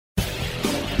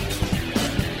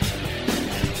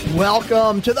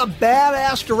Welcome to the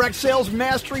Badass Direct Sales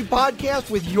Mastery Podcast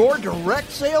with your direct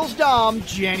sales dom,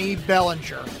 Jennie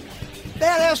Bellinger.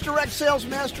 Badass Direct Sales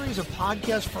Mastery is a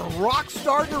podcast for rock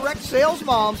star direct sales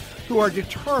moms who are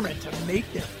determined to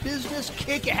make their business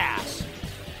kick ass.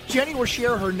 Jennie will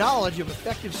share her knowledge of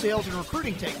effective sales and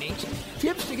recruiting techniques,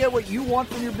 tips to get what you want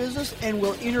from your business, and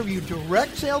will interview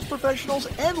direct sales professionals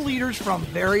and leaders from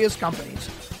various companies.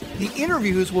 The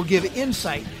interviews will give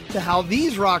insight to how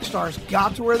these rock stars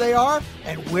got to where they are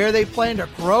and where they plan to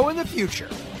grow in the future.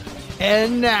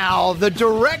 And now, the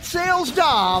direct sales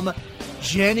dom,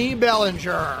 Jennie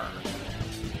Bellinger.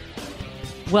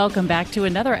 Welcome back to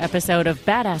another episode of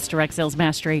Badass Direct Sales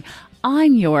Mastery.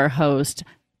 I'm your host,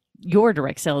 your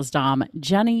direct sales dom,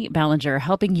 Jennie Bellinger,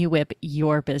 helping you whip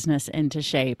your business into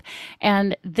shape.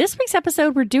 And this week's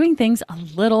episode, we're doing things a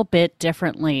little bit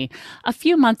differently. A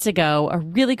few months ago, a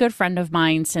really good friend of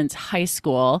mine since high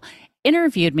school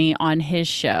interviewed me on his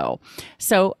show.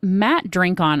 So Matt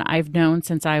Drinkhahn, I've known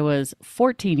since I was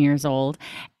 14 years old,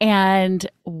 and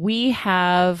we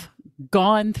have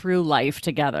gone through life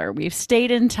together. We've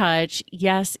stayed in touch.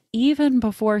 Yes, even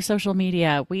before social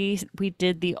media, we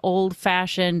did the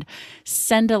old-fashioned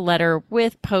send a letter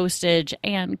with postage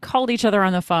and called each other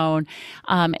on the phone,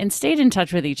 and stayed in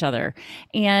touch with each other.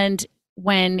 And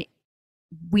when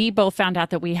we both found out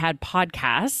that we had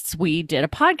podcasts, we did a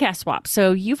podcast swap.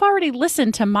 So you've already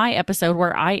listened to my episode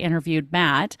where I interviewed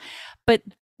Matt, but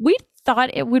we thought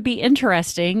it would be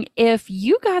interesting if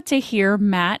you got to hear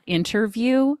Matt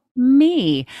interview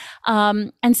me.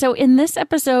 And so in this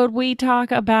episode, we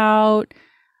talk about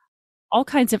all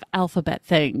kinds of alphabet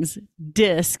things,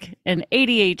 DISC and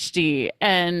ADHD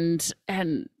and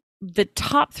the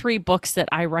top 3 books that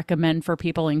I recommend for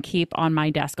people and keep on my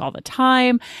desk all the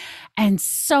time. And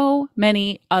so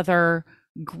many other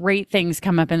great things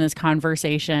come up in this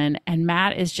conversation. And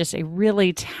Matt is just a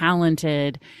really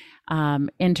talented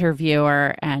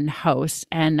interviewer and host.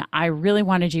 And I really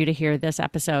wanted you to hear this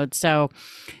episode. So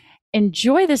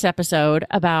enjoy this episode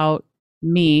about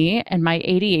me and my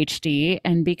ADHD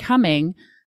and becoming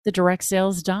the direct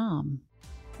sales dom.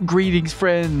 Greetings,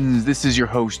 friends. This is your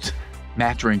host,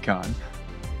 Matt Drinkhahn,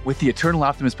 with the Eternal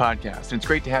Optimist podcast. And it's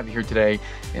great to have you here today.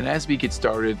 And as we get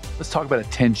started, let's talk about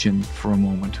attention for a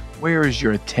moment. Where is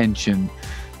your attention?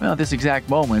 Well, at this exact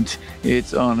moment,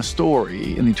 it's on a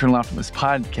story in the Eternal Optimist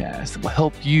podcast that will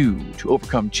help you to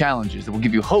overcome challenges, that will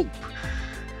give you hope.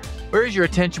 Where is your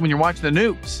attention when you're watching the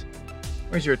news?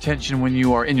 Where's your attention when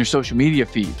you are in your social media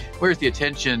feed? Where's the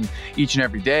attention each and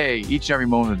every day, each and every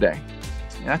moment of the day?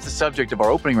 And that's the subject of our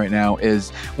opening right now,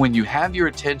 is when you have your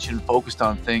attention focused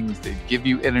on things that give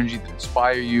you energy, that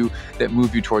inspire you, that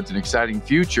move you towards an exciting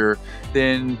future,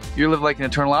 then you live like an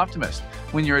eternal optimist.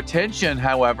 When your attention,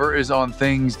 however, is on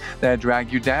things that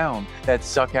drag you down, that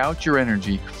suck out your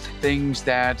energy, things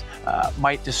that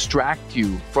might distract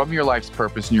you from your life's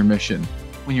purpose and your mission,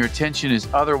 when your attention is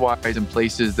otherwise in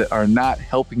places that are not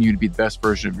helping you to be the best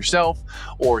version of yourself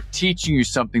or teaching you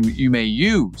something that you may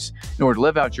use in order to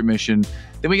live out your mission,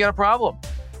 then we got a problem.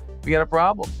 We got a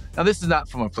problem. Now, this is not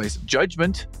from a place of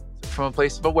judgment, it's from a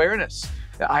place of awareness.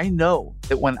 I know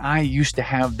that when I used to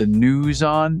have the news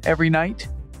on every night,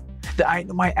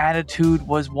 my attitude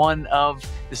was one of,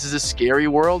 this is a scary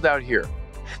world out here.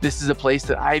 This is a place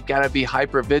that I've got to be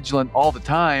hyper vigilant all the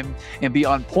time and be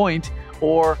on point,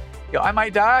 or I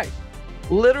might die,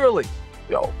 literally.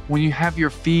 When you have your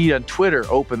feed on Twitter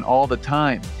open all the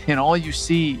time and all you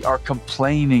see are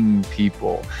complaining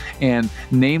people and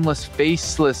nameless,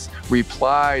 faceless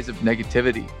replies of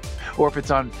negativity, or if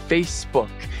it's on Facebook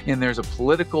and there's a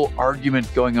political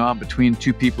argument going on between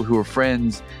 2 people who are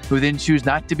friends who then choose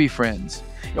not to be friends,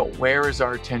 where is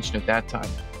our attention at that time?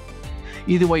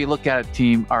 Either way you look at it,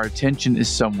 team, our attention is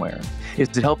somewhere. Is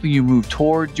it helping you move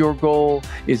toward your goal?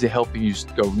 Is it helping you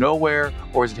go nowhere?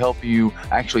 Or is it helping you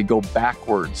actually go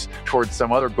backwards towards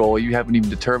some other goal you haven't even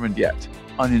determined yet,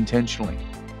 unintentionally?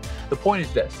 The point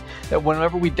is this, that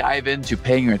whenever we dive into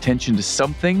paying our attention to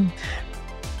something,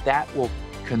 that will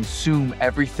consume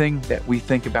everything that we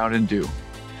think about and do.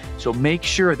 So make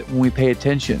sure that when we pay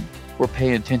attention, we're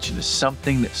paying attention to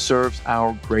something that serves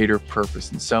our greater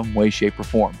purpose in some way, shape, or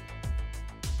form.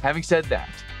 Having said that,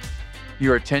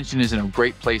 your attention is in a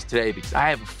great place today because I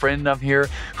have a friend of here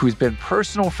who's been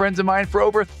personal friends of mine for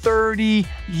over 30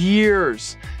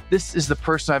 years. This is the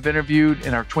person I've interviewed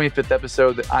in our 25th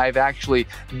episode that I've actually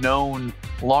known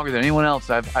longer than anyone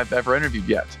else I've ever interviewed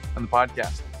yet on the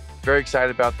podcast. Very excited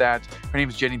about that. Her name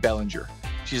is Jennie Bellinger.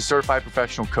 She's a certified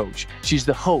professional coach. She's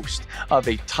the host of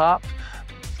a top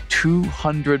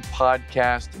 200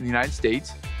 podcast in the United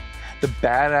States, the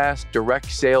Badass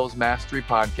Direct Sales Mastery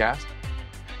podcast.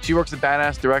 She's She works with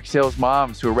badass direct sales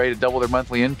moms who are ready to double their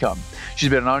monthly income. She's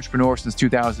been an entrepreneur since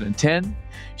 2010.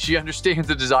 She understands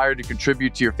the desire to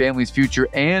contribute to your family's future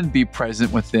and be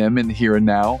present with them in the here and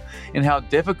now, and how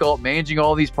difficult managing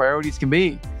all these priorities can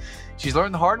be. She's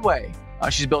learned the hard way.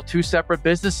 She's built 2 separate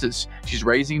businesses. She's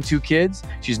raising 2 kids.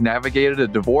 She's navigated a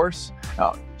divorce.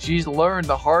 She's learned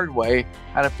the hard way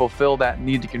how to fulfill that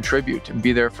need to contribute and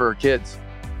be there for her kids.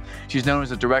 She's known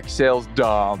as a direct sales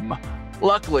dom.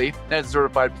 Luckily, as a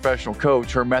certified professional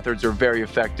coach, her methods are very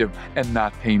effective and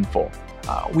not painful.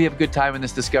 We have a good time in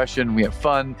this discussion. We have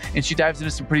fun, and she dives into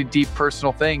some pretty deep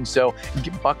personal things. So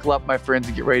buckle up, my friends,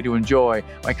 and get ready to enjoy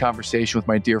my conversation with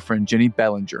my dear friend, Jennie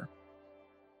Bellinger.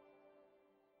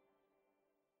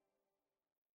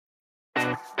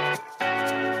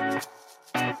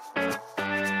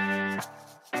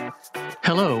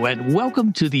 Hello, and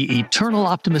welcome to the Eternal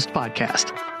Optimist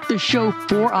Podcast, the show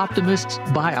for optimists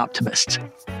by optimists.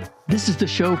 This is the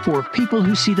show for people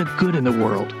who see the good in the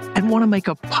world and want to make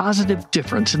a positive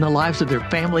difference in the lives of their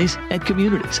families and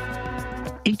communities.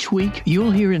 Each week,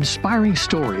 you'll hear inspiring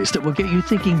stories that will get you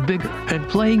thinking bigger and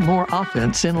playing more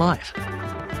offense in life.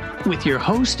 With your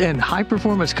host and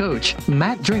high-performance coach,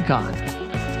 Matt Drinkhahn.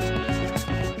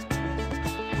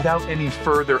 Without any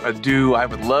further ado, I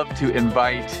would love to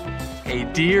invite a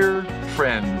dear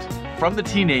friend from the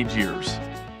teenage years,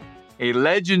 a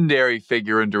legendary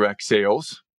figure in direct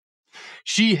sales.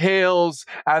 She hails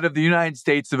out of the United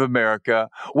States of America,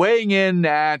 weighing in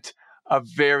at a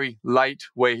very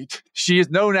lightweight. She is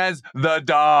known as the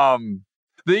Dom,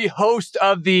 the host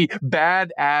of the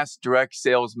Badass Direct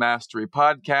Sales Mastery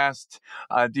podcast,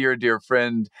 dear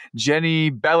friend, Jennie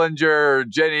Bellinger.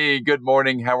 Jennie, good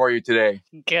morning. How are you today?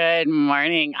 Good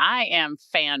morning. I am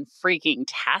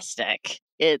fan-freaking-tastic.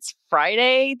 It's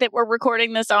Friday that we're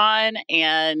recording this on,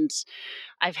 and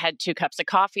I've had 2 cups of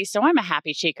coffee, so I'm a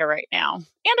happy chica right now. And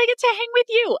I get to hang with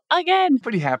you again.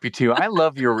 Pretty happy too. I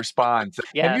love your response.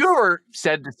 Yes. Have you ever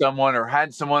said to someone or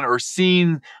had someone or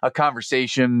seen a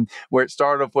conversation where it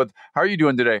started off with, how are you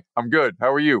doing today? I'm good.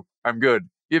 How are you? I'm good.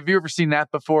 Have you ever seen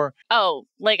that before? Oh,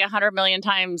 like 100 million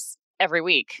times every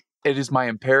week. It is my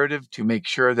imperative to make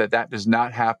sure that that does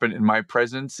not happen in my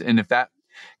presence. And if that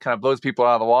kind of blows people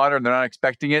out of the water and they're not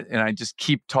expecting it, and I just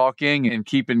keep talking and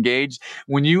keep engaged.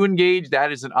 When you engage,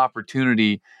 that is an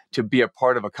opportunity to be a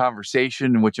part of a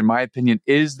conversation, which in my opinion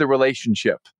is the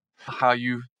relationship. How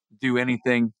you do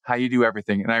anything, how you do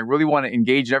everything. And I really want to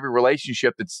engage in every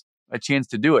relationship that's a chance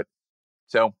to do it.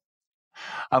 So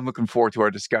I'm looking forward to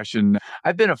our discussion.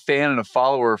 I've been a fan and a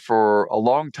follower for a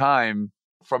long time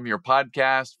from your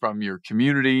podcast, from your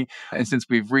community. And since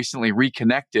we've recently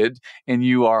reconnected and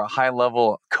you are a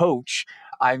high-level coach,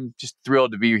 I'm just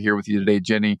thrilled to be here with you today,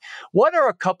 Jennie. What are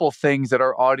a couple things that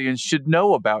our audience should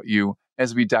know about you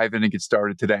as we dive in and get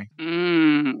started today?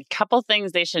 Couple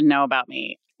things they should know about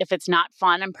me. If it's not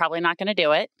fun, I'm probably not going to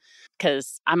do it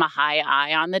because I'm a high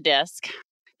I on the disc.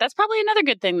 That's probably another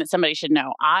good thing that somebody should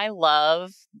know. I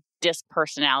love disc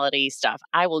personality stuff.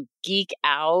 I will geek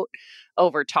out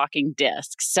over talking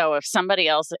discs. So if somebody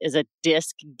else is a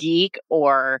disc geek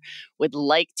or would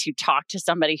like to talk to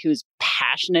somebody who's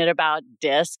passionate about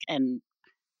disc, and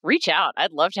reach out.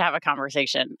 I'd love to have a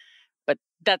conversation. But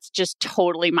that's just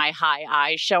totally my high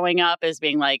I showing up as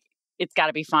being like, it's got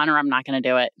to be fun or I'm not going to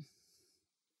do it.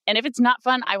 And if it's not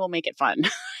fun, I will make it fun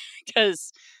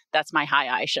because that's my high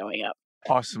I showing up.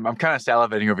 Awesome. I'm kind of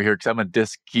salivating over here because I'm a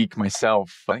disc geek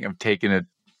myself. I think I've taken it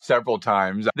several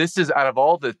times. This is out of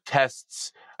all the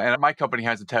tests, and my company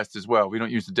has a test as well. We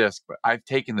don't use the disc, but I've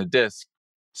taken the disc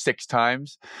 6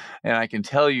 times. And I can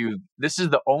tell you, this is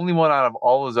the only one out of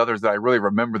all those others that I really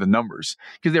remember the numbers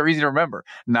because they're easy to remember.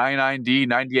 99D,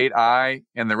 98I,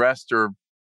 and the rest are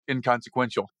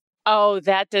inconsequential. Oh,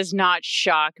 that does not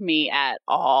shock me at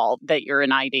all that you're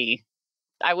an ID.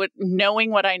 I would, knowing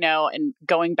what I know and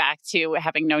going back to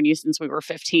having known you since we were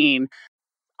 15.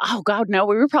 Oh, God, no,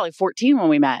 we were probably 14 when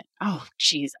we met. Oh,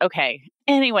 geez. Okay.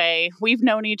 Anyway, we've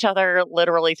known each other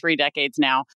literally 3 decades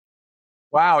now.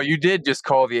 Wow, you did just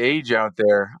call the age out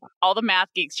there. All the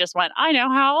math geeks just went, I know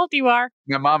how old you are.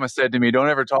 My mama said to me, don't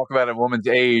ever talk about a woman's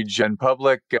age in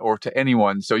public or to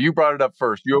anyone. So you brought it up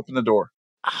first. You opened the door.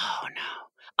 Oh, no.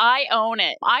 I own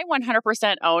it. I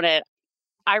 100% own it.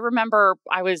 I remember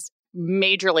I was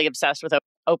majorly obsessed with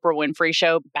Oprah Winfrey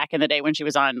show back in the day when she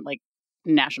was on like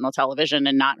national television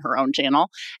and not her own channel.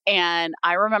 And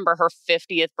I remember her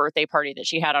 50th birthday party that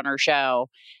she had on her show.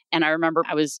 And I remember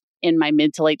I was in my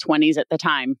mid to late 20s at the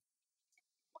time.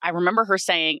 I remember her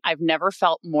saying, I've never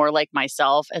felt more like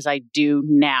myself as I do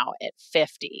now at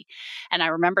 50. And I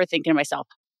remember thinking to myself,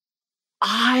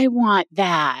 I want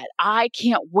that. I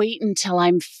can't wait until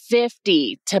I'm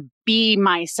 50 to be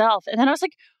myself. And then I was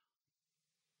like,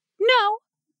 no,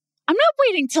 I'm not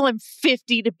waiting till I'm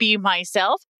 50 to be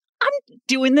myself. I'm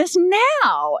doing this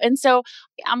now. And so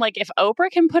I'm like, if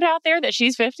Oprah can put out there that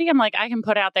she's 50, I'm like, I can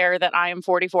put out there that I am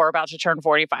 44, about to turn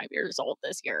 45 years old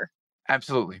this year.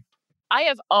 Absolutely. I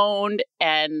have owned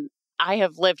and I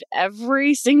have lived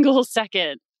every single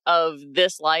second of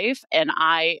this life, and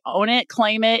I own it,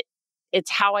 claim it. It's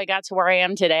how I got to where I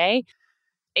am today.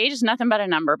 Age is nothing but a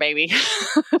number, baby.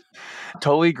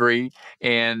 Totally agree.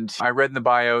 And I read in the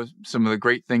bio some of the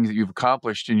great things that you've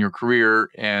accomplished in your career,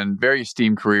 and very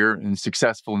esteemed career and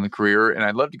successful in the career. And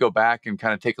I'd love to go back and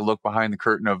kind of take a look behind the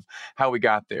curtain of how we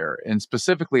got there. And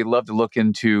specifically, love to look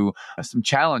into some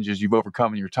challenges you've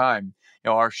overcome in your time.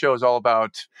 Our show is all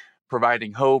about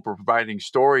providing hope or providing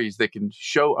stories that can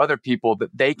show other people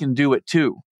that they can do it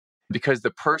too. Because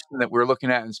the person that we're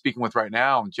looking at and speaking with right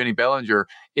now, Jennie Bellinger,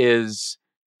 is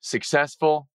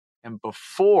successful. And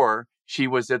before she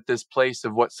was at this place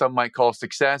of what some might call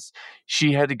success,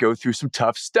 she had to go through some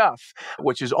tough stuff,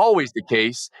 which is always the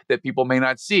case that people may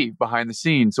not see behind the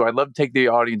scenes. So I'd love to take the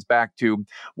audience back to,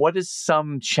 what is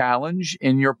some challenge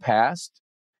in your past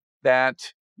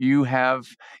that you have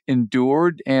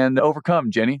endured and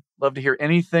overcome, Jennie? Love to hear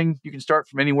anything. You can start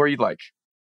from anywhere you'd like.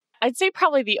 I'd say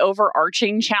probably the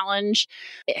overarching challenge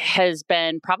has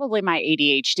been probably my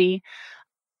ADHD.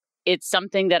 It's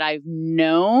something that I've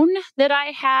known that I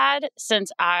had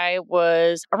since I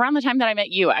was around the time that I met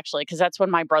you, actually, because that's when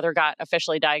my brother got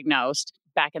officially diagnosed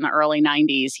back in the early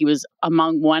 90s. He was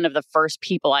among one of the first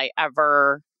people I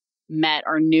ever met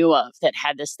or knew of that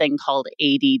had this thing called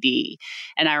ADD.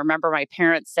 And I remember my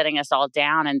parents sitting us all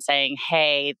down and saying,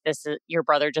 hey, this is your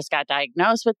brother just got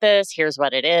diagnosed with this. Here's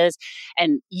what it is.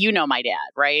 And you know my dad,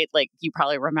 right? Like, you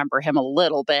probably remember him a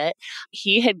little bit.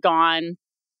 He had gone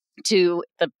to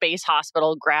the base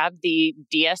hospital, grabbed the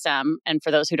DSM. And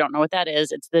for those who don't know what that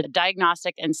is, it's the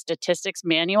Diagnostic and Statistics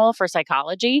Manual for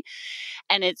Psychology.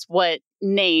 And it's what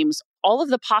names all of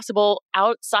the possible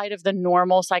outside of the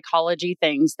normal psychology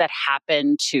things that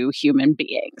happen to human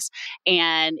beings.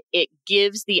 And it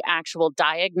gives the actual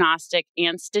diagnostic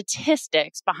and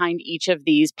statistics behind each of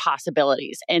these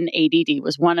possibilities. And ADD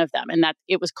was one of them. And that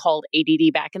it was called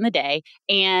ADD back in the day.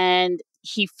 And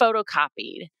he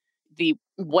photocopied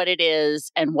what it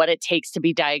is and what it takes to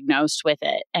be diagnosed with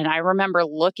it. And I remember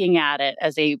looking at it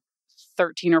as a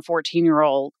 13 or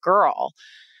 14-year-old girl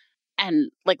and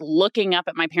like looking up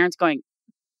at my parents going,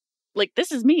 like,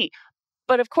 this is me.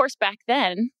 But of course, back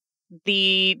then,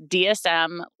 the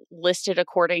DSM listed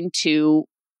according to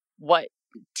what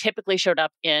typically showed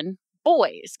up in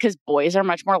boys, because boys are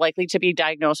much more likely to be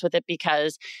diagnosed with it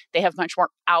because they have much more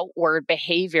outward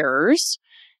behaviors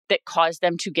that cause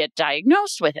them to get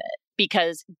diagnosed with it,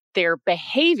 because their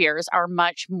behaviors are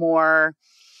much more,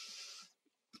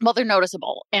 well, they're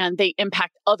noticeable and they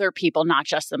impact other people, not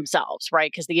just themselves, right?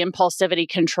 Because the impulsivity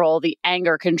control, the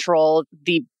anger control,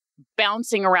 the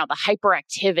bouncing around, the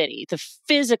hyperactivity, the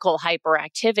physical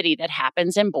hyperactivity that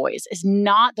happens in boys is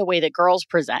not the way that girls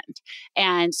present.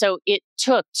 And so it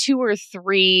took 2 or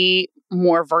 3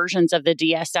 more versions of the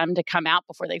DSM to come out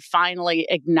before they finally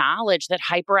acknowledged that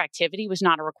hyperactivity was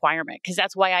not a requirement, because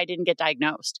that's why I didn't get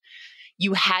diagnosed.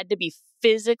 You had to be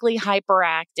physically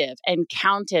hyperactive and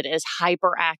counted as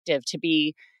hyperactive to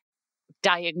be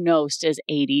diagnosed as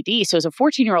ADD. So as a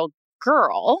 14-year-old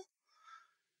girl,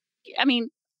 I mean,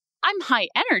 I'm high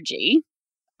energy.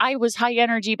 I was high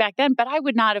energy back then, but I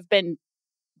would not have been,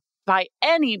 by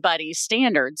anybody's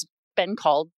standards, been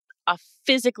called a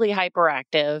physically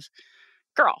hyperactive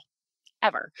girl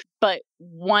ever. But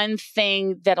one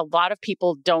thing that a lot of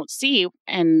people don't see,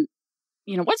 and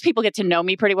once people get to know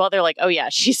me pretty well, they're like, oh yeah,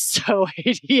 she's so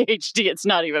ADHD, it's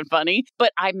not even funny.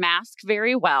 But I mask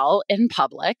very well in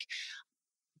public.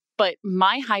 But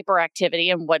my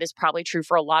hyperactivity, and what is probably true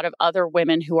for a lot of other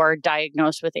women who are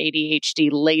diagnosed with ADHD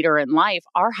later in life,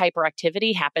 our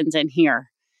hyperactivity happens in here,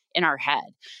 in our head.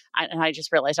 And I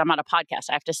just realized I'm on a podcast.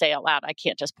 I have to say out loud, I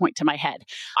can't just point to my head.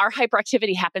 Our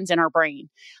hyperactivity happens in our brain.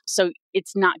 So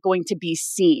it's not going to be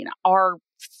seen. Our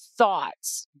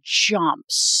thoughts jump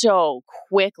so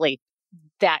quickly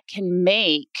that can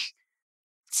make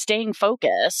staying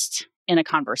focused in a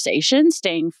conversation,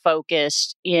 staying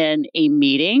focused in a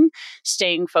meeting,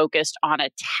 staying focused on a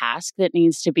task that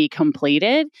needs to be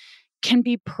completed can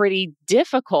be pretty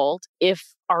difficult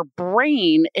if our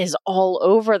brain is all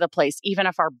over the place, even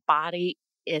if our body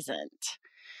isn't.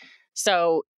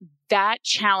 So that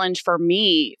challenge for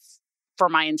me for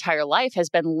my entire life has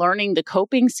been learning the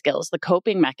coping skills, the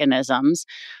coping mechanisms,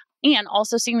 and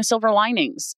also seeing the silver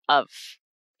linings of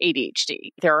ADHD.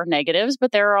 There are negatives,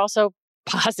 but there are also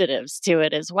positives to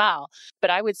it as well. But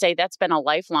I would say that's been a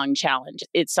lifelong challenge.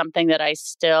 It's something that I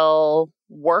still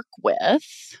work with.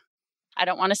 I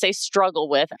don't want to say struggle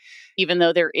with, even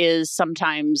though there is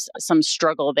sometimes some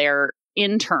struggle there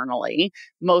internally.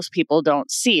 Most people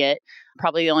don't see it.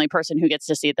 Probably the only person who gets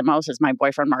to see it the most is my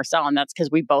boyfriend, Marcel. And that's because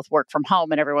we both work from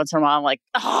home. And every once in a while, I'm like,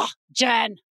 oh,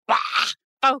 Jen,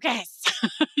 focus.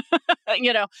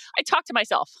 I talk to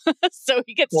myself. So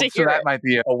he gets to hear so that it. might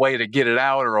be a way to get it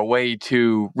out or a way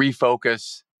to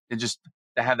refocus and just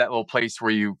to have that little place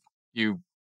where you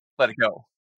let it go.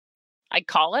 I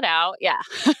call it out. Yeah.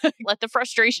 Let the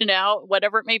frustration out,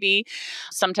 whatever it may be.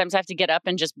 Sometimes I have to get up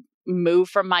and just move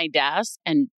from my desk,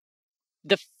 and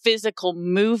the physical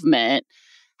movement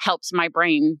helps my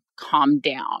brain calm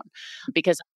down.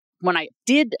 Because when I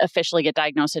did officially get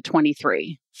diagnosed at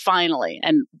 23, finally,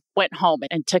 and went home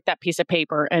and took that piece of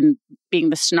paper, and being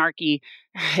the snarky,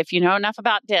 if you know enough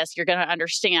about DISC, you're going to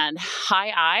understand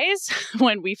high eyes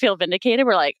when we feel vindicated.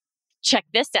 We're like, check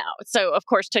this out. So, of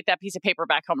course, took that piece of paper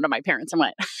back home to my parents and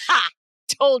went, ha,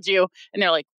 told you. And they're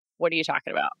like, what are you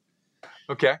talking about?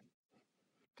 Okay.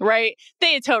 Right?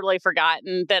 They had totally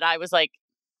forgotten that I was like,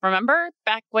 remember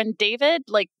back when David,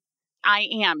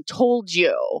 told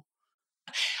you.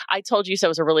 I told you so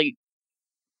was a really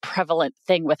prevalent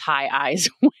thing with high eyes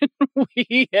when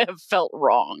we have felt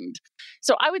wronged.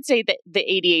 So I would say that the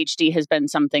ADHD has been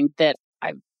something that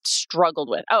I've struggled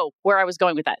with. Oh, where I was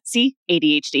going with that. See,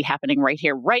 ADHD happening right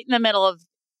here, right in the middle of,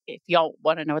 if y'all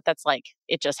want to know what that's like,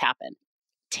 it just happened.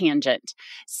 Tangent.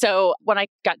 So when I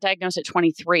got diagnosed at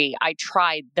 23, I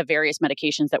tried the various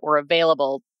medications that were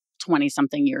available 20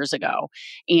 something years ago,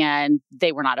 and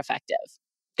they were not effective.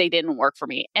 They didn't work for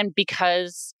me. And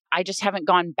because I just haven't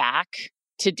gone back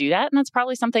to do that, and that's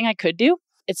probably something I could do.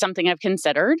 It's something I've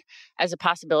considered as a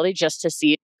possibility just to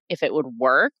see if it would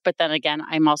work. But then again,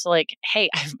 I'm also like, hey,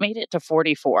 I've made it to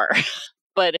 44.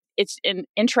 But it's an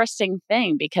interesting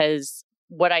thing because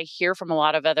what I hear from a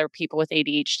lot of other people with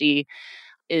ADHD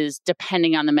is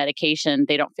depending on the medication,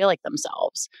 they don't feel like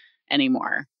themselves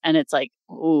anymore. And it's like,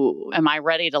 ooh, am I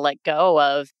ready to let go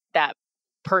of that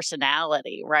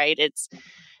personality, right?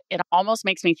 It almost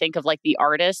makes me think of like the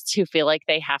artists who feel like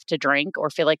they have to drink or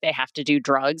feel like they have to do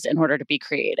drugs in order to be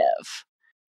creative.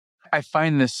 I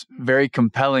find this very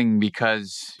compelling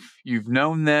because you've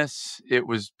known this. It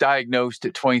was diagnosed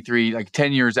at 23, like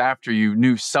 10 years after you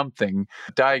knew something,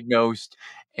 diagnosed,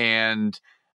 and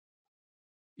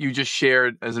you just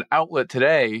shared as an outlet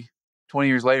today, 20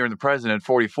 years later in the present at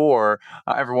 44,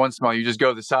 every once in a while you just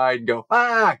go to the side and go,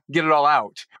 get it all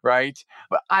out, right?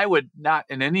 But I would not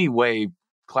in any way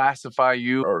classify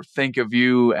you or think of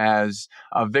you as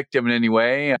a victim in any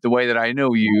way. The way that I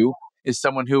know you is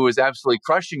someone who is absolutely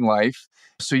crushing life.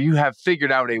 So you have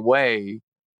figured out a way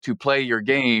to play your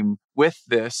game with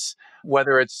this,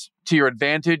 whether it's to your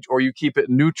advantage or you keep it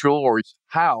neutral or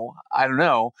how, I don't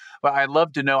know. But I'd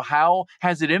love to know, how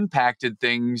has it impacted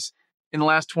things in the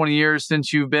last 20 years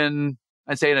since you've been,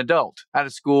 I'd say, an adult, out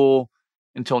of school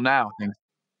until now?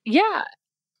 Yeah.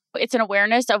 It's an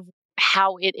awareness of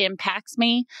how it impacts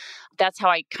me. That's how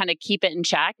I kind of keep it in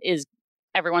check, is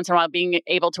every once in a while being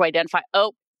able to identify,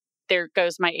 oh, there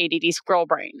goes my ADD squirrel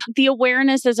brain. The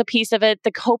awareness is a piece of it.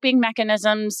 The coping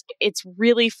mechanisms, it's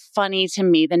really funny to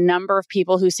me, the number of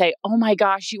people who say, oh my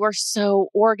gosh, you are so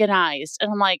organized.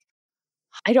 And I'm like,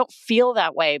 I don't feel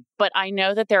that way, but I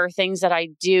know that there are things that I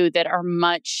do that are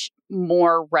much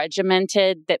more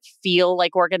regimented, that feel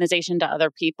like organization to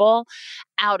other people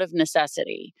out of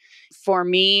necessity. For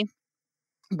me,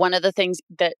 one of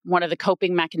the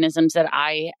coping mechanisms that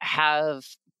I have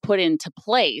put into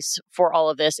place for all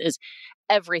of this is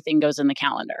everything goes in the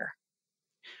calendar.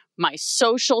 My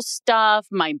social stuff,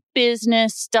 my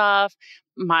business stuff,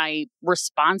 my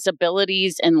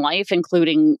responsibilities in life,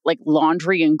 including like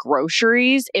laundry and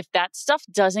groceries. If that stuff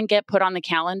doesn't get put on the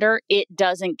calendar, it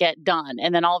doesn't get done.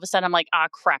 And then all of a sudden I'm like,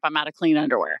 crap, I'm out of clean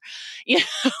underwear.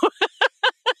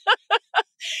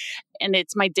 And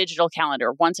it's my digital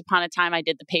calendar. Once upon a time, I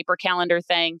did the paper calendar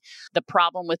thing. The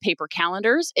problem with paper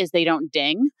calendars is they don't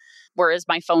ding, whereas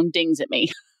my phone dings at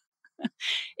me.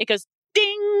 It goes,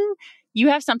 ding, you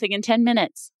have something in 10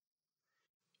 minutes.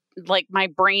 Like my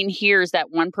brain hears that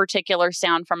one particular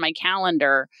sound from my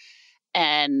calendar,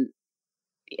 and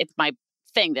it's my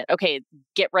thing that, okay,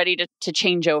 get ready to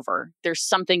change over. There's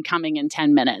something coming in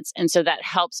 10 minutes. And so that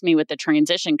helps me with the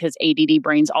transition, because ADD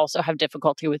brains also have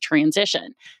difficulty with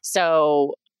transition.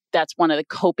 So that's one of the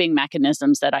coping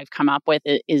mechanisms that I've come up with,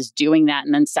 is doing that.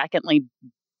 And then secondly,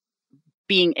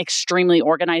 being extremely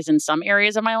organized in some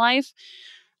areas of my life.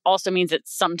 also means that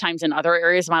sometimes in other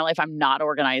areas of my life, I'm not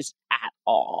organized at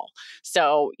all.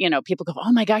 So, people go,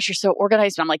 oh my gosh, you're so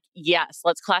organized. And I'm like, yes,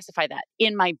 let's classify that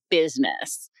in my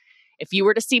business. If you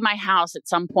were to see my house at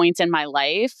some points in my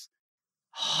life,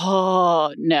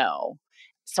 oh no.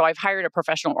 So I've hired a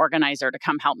professional organizer to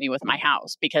come help me with my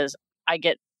house because I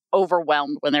get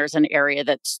overwhelmed when there's an area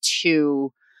that's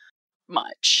too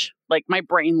much. Like my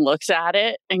brain looks at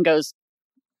it and goes,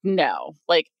 no.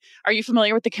 Like, are you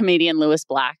familiar with the comedian Louis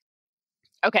Black?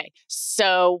 Okay.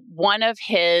 So one of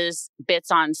his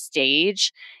bits on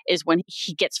stage is when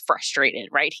he gets frustrated,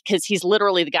 right? Because he's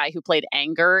literally the guy who played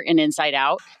Anger in Inside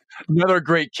Out. Another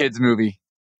great kids movie.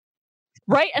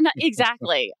 Right. And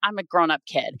exactly. I'm a grown-up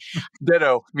kid.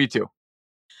 Ditto. Me too.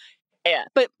 Yeah.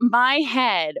 But my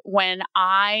head, when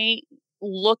I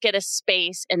look at a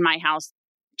space in my house,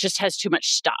 just has too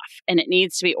much stuff and it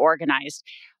needs to be organized.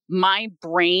 My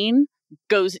brain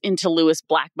goes into Louis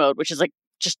Black mode, which is like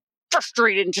just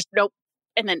frustrated and just nope.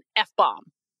 And then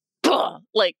F-bomb.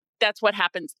 Like that's what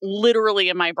happens literally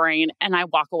in my brain. And I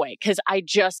walk away because I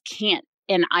just can't.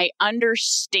 And I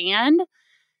understand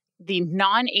the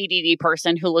non-ADD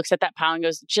person who looks at that pile and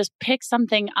goes, just pick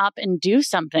something up and do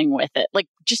something with it. Like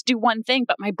just do one thing.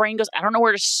 But my brain goes, I don't know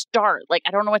where to start. Like, I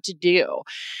don't know what to do.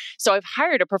 So I've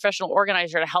hired a professional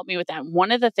organizer to help me with that.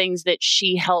 One of the things that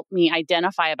she helped me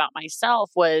identify about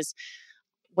myself was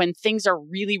when things are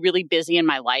really, really busy in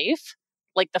my life,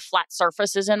 like the flat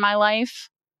surfaces in my life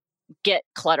get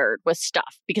cluttered with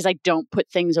stuff because I don't put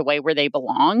things away where they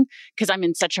belong because I'm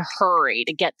in such a hurry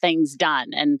to get things done.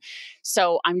 And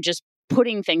so I'm just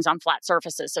putting things on flat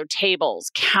surfaces. So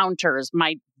tables, counters,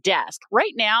 my desk.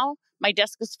 Right now, my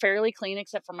desk is fairly clean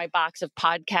except for my box of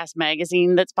podcast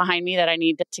magazine that's behind me that I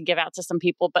need to give out to some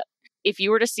people. But if you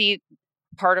were to see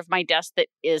part of my desk that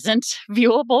isn't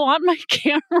viewable on my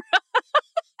camera,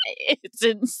 it's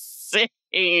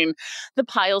insane. The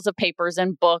piles of papers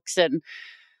and books, and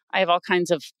I have all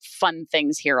kinds of fun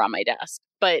things here on my desk.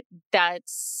 But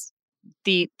that's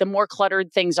the more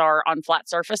cluttered things are on flat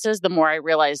surfaces, the more I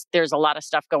realize there's a lot of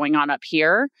stuff going on up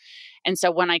here. And so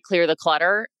when I clear the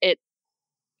clutter,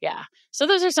 yeah. So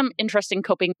those are some interesting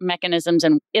coping mechanisms.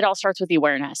 And it all starts with the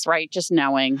awareness, right? Just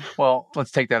knowing. Well, let's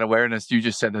take that awareness. You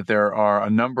just said that there are a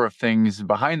number of things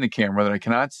behind the camera that I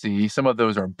cannot see. Some of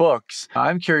those are books.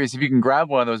 I'm curious if you can grab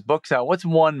one of those books out. What's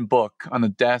one book on the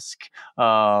desk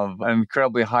of an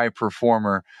incredibly high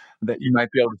performer that you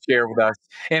might be able to share with us?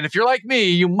 And if you're like me,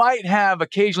 you might have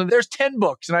occasionally, there's 10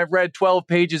 books and I've read 12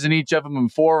 pages in each of them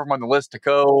and 4 of them on the list to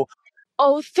go.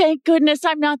 Oh, thank goodness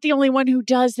I'm not the only one who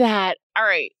does that. All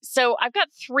right. So I've got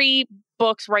 3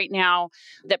 books right now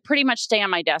that pretty much stay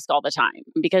on my desk all the time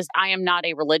because I am not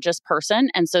a religious person.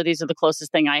 And so these are the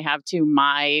closest thing I have to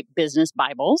my business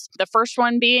Bibles. The first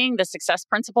one being The Success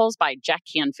Principles by Jack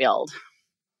Canfield.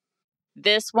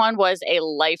 This one was a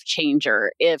life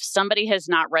changer. If somebody has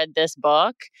not read this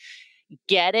book,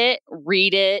 get it,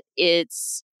 read it.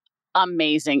 It's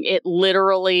amazing. It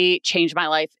literally changed my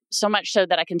life so much so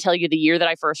that I can tell you the year that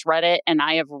I first read it, and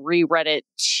I have reread it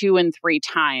 2 and 3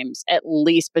 times at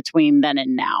least between then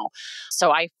and now.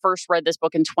 So I first read this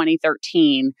book in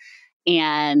 2013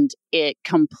 and it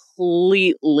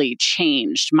completely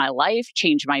changed my life,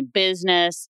 changed my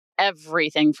business,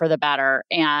 everything for the better.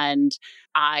 And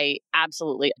I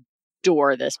absolutely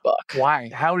adore this book. Why?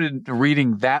 How did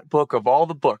reading that book of all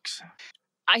the books?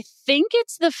 I think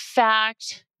it's the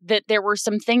fact that there were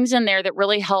some things in there that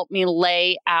really helped me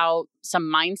lay out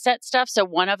some mindset stuff. So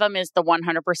one of them is the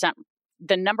 100%,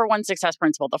 the number one success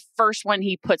principle. The first one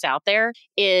he puts out there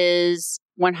is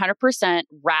 100%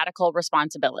 radical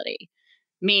responsibility,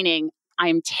 meaning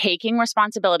I'm taking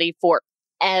responsibility for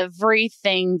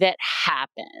everything that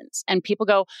happens. And people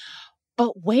go,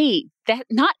 but wait, that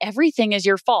not everything is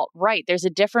your fault, right? There's a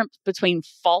difference between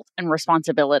fault and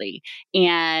responsibility.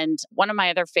 And one of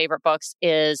my other favorite books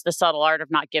is The Subtle Art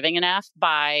of Not Giving an F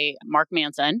by Mark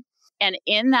Manson. And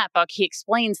in that book, he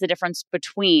explains the difference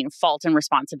between fault and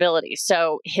responsibility.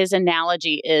 So his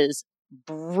analogy is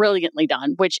brilliantly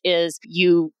done, which is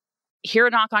you hear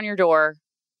a knock on your door.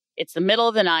 It's the middle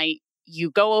of the night. You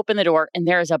go open the door and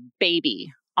there is a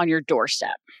baby on your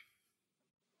doorstep.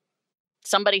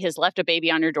 Somebody has left a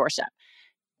baby on your doorstep.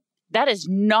 That is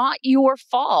not your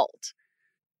fault.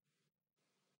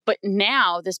 But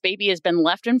now this baby has been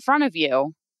left in front of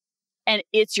you and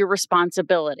it's your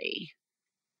responsibility.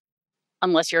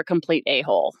 Unless you're a complete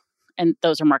a-hole. And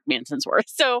those are Mark Manson's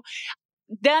words. So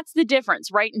that's the difference,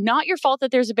 right? Not your fault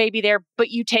that there's a baby there, but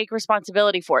you take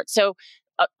responsibility for it. So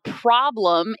a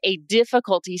problem, a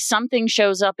difficulty, something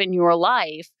shows up in your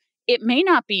life. it may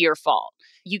not be your fault.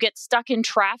 You get stuck in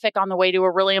traffic on the way to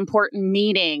a really important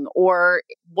meeting or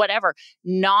whatever.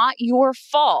 Not your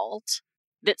fault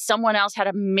that someone else had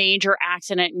a major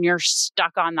accident and you're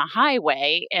stuck on the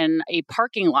highway in a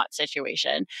parking lot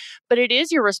situation. But it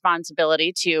is your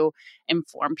responsibility to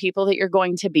inform people that you're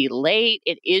going to be late.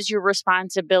 It is your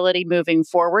responsibility moving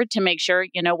forward to make sure,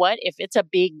 you know what, if it's a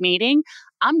big meeting,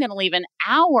 I'm going to leave an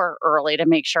hour early to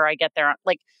make sure I get there.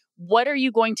 Like, what are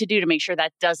you going to do to make sure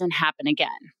that doesn't happen again?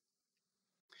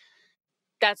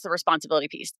 That's the responsibility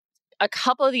piece. A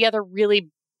couple of the other really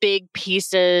big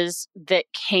pieces that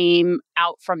came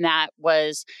out from that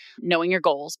was knowing your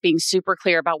goals, being super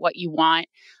clear about what you want.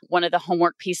 One of the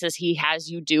homework pieces he has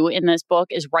you do in this book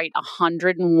is write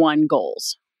 101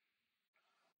 goals.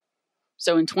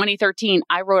 So in 2013,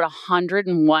 I wrote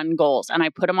 101 goals and I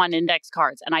put them on index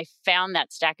cards. And I found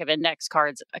that stack of index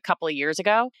cards a couple of years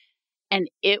ago. And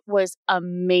it was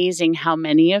amazing how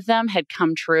many of them had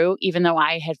come true, even though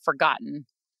I had forgotten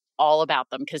all about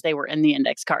them because they were in the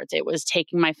index cards. It was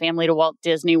taking my family to Walt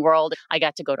Disney World. I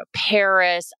got to go to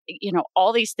Paris.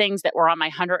 All these things that were on my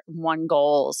 101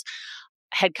 goals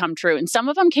had come true. And some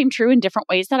of them came true in different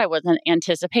ways that I wasn't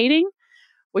anticipating,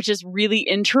 which is really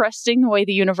interesting the way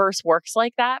the universe works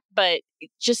like that. But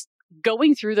just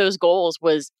going through those goals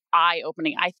was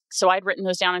eye-opening. So I'd written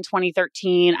those down in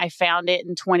 2013. I found it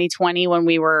in 2020 when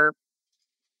we were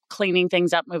cleaning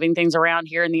things up, moving things around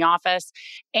here in the office.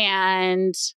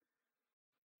 And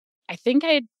I think I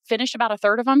had finished about a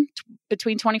third of them,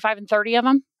 between 25 and 30 of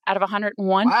them out of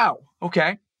 101. Wow.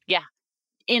 Okay. Yeah.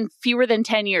 In fewer than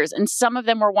 10 years. And some of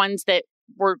them were ones that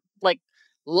were like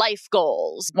life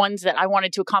goals, ones that I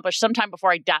wanted to accomplish sometime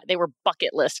before I died. They were bucket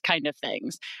list kind of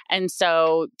things. And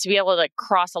so to be able to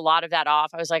cross a lot of that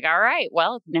off, I was like, all right,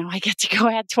 well, now I get to go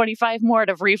add 25 more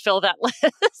to refill that list.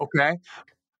 Okay. I'm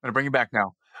going to bring you back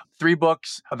now. 3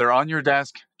 books. They're on your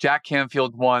desk. Jack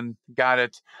Canfield 1. Got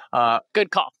it.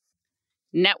 Good call.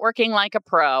 Networking like a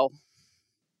pro.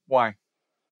 Why?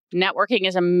 Networking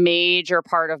is a major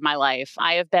part of my life.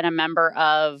 I have been a member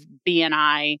of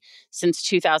BNI since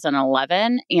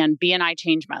 2011, and BNI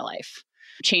changed my life,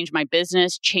 changed my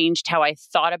business, changed how I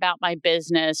thought about my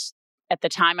business. At the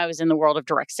time, I was in the world of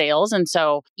direct sales. And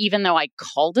so even though I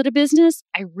called it a business,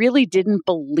 I really didn't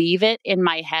believe it in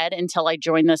my head until I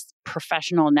joined this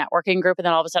professional networking group. And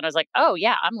then all of a sudden I was like, oh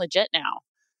yeah, I'm legit now.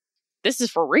 This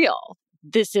is for real.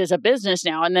 This is a business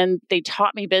now. And then they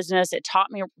taught me business. It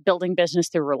taught me building business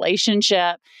through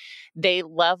relationship. They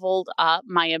leveled up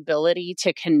my ability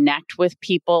to connect with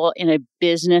people in a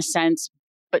business sense,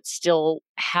 but still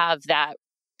have that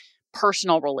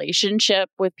personal relationship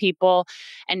with people.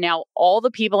 And now all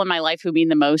the people in my life who mean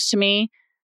the most to me,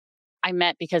 I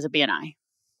met because of BNI.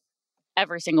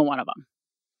 Every single one of them.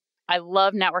 I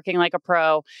love Networking Like a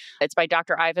Pro. It's by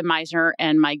Dr. Ivan Misner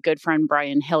and my good friend,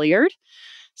 Brian Hilliard.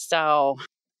 So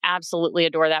absolutely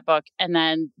adore that book. And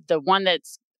then the one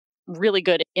that's really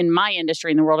good in my industry,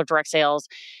 in the world of direct sales,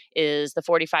 is the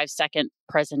 45-second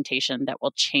presentation that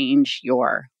will change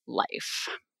your life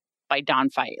by Don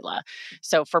Failla.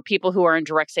 So for people who are in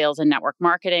direct sales and network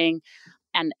marketing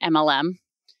and MLM,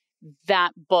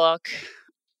 that book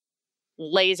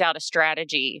lays out a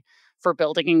strategy for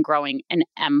building and growing an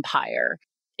empire.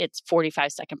 It's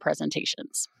 45-second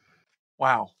presentations.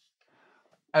 Wow.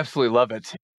 Absolutely love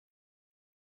it.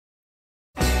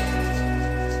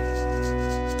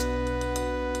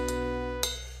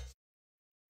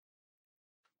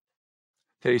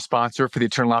 Today's sponsor for the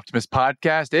Eternal Optimist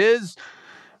podcast is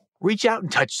reach out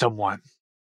and touch someone.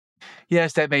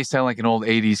 Yes, that may sound like an old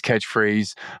 80s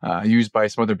catchphrase used by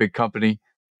some other big company,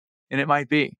 and it might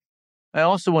be. I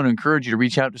also want to encourage you to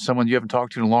reach out to someone you haven't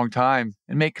talked to in a long time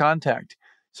and make contact.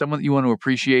 Someone that you want to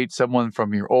appreciate, someone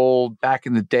from your old, back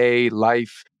in the day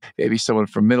life, maybe someone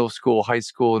from middle school, high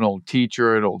school, an old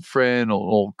teacher, an old friend, an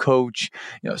old coach,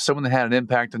 someone that had an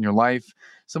impact on your life,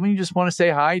 someone you just want to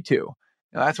say hi to.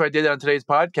 That's what I did on today's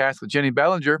podcast with Jennie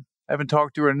Bellinger. I haven't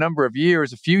talked to her in a number of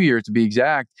years, a few years to be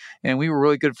exact, and we were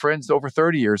really good friends over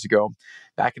 30 years ago,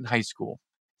 back in high school.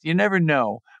 You never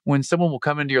know when someone will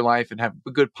come into your life and have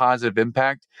a good positive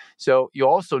impact. So you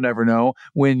also never know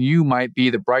when you might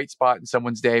be the bright spot in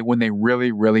someone's day when they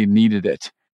really, really needed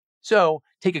it. So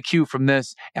take a cue from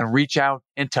this and reach out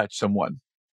and touch someone.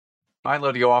 I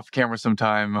love to go off camera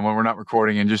sometime when we're not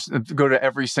recording and just go to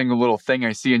every single little thing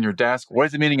I see in your desk. What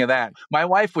is the meaning of that? My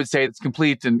wife would say it's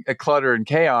complete and clutter and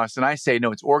chaos. And I say,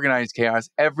 no, it's organized chaos.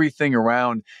 Everything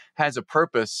around has a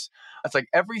purpose. It's like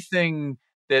everything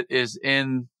that is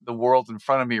in the world in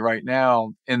front of me right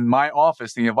now, in my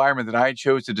office, the environment that I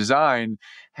chose to design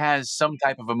has some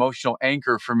type of emotional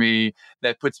anchor for me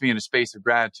that puts me in a space of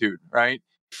gratitude, right?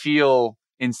 feel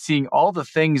in seeing all the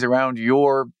things around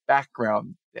your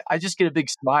background. I just get a big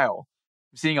smile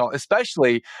seeing all,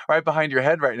 especially right behind your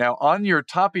head right now. On your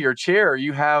top of your chair,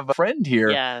 you have a friend here.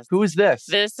 Yes. Who is this?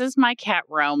 This is my cat,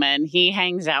 Roman. He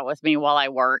hangs out with me while I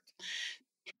work.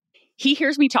 He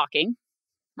hears me talking,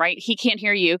 right? He can't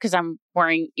hear you because I'm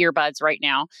wearing earbuds right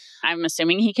now. I'm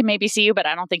assuming he can maybe see you, but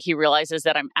I don't think he realizes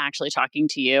that I'm actually talking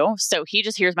to you. So he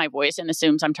just hears my voice and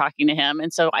assumes I'm talking to him.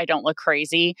 And so I don't look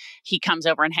crazy. He comes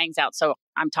over and hangs out. So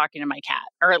I'm talking to my cat,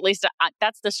 or at least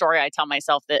that's the story I tell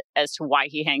myself, that as to why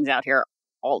he hangs out here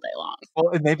all day long. Well,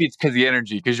 and maybe it's because of the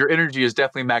energy, because your energy is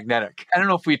definitely magnetic. I don't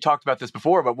know if we talked about this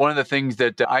before, but one of the things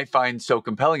that I find so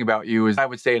compelling about you is, I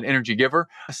would say, an energy giver,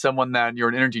 someone that you're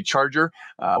an energy charger.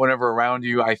 Whenever around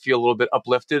you, I feel a little bit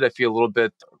uplifted. I feel a little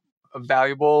bit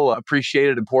valuable,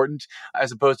 appreciated, important,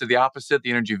 as opposed to the opposite,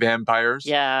 the energy vampires,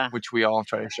 which we all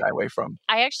try to shy away from.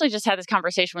 I actually just had this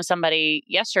conversation with somebody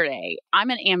yesterday.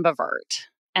 I'm an ambivert.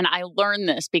 And I learned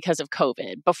this because of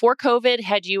COVID. Before COVID,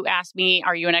 had you asked me,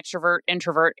 are you an extrovert,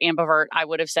 introvert, ambivert? I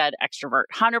would have said extrovert,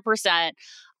 100%.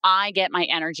 I get my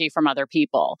energy from other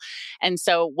people. And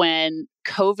so when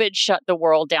COVID shut the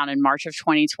world down in March of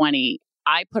 2020,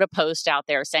 I put a post out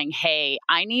there saying, hey,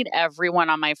 I need everyone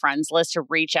on my friends list to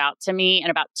reach out to me in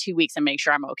about 2 weeks and make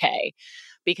sure I'm okay.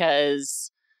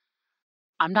 Because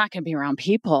I'm not going to be around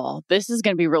people. This is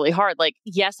going to be really hard. Like,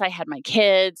 yes, I had my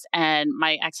kids and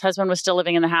my ex-husband was still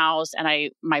living in the house and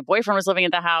my boyfriend was living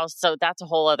in the house. So that's a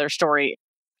whole other story.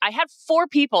 I had 4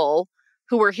 people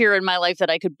who were here in my life that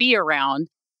I could be around,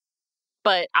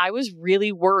 but I was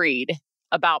really worried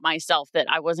about myself that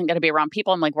I wasn't going to be around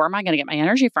people. I'm like, where am I going to get my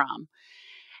energy from?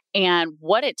 And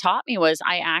what it taught me was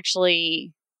I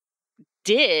actually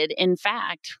did, in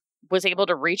fact, was able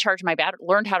to recharge my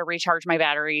learned how to recharge my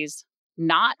batteries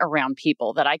not around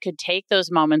people, that I could take those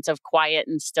moments of quiet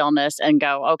and stillness and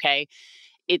go, okay,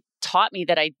 it taught me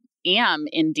that I am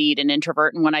indeed an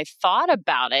introvert. And when I thought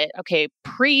about it, okay,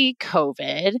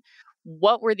 pre-COVID,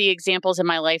 what were the examples in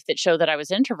my life that show that I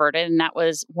was introverted? And that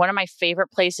was one of my favorite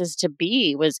places to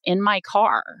be was in my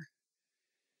car.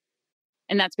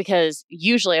 And that's because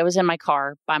usually I was in my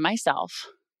car by myself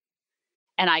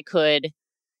and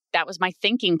that was my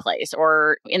thinking place,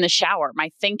 or in the shower, my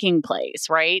thinking place,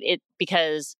 right?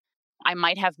 Because I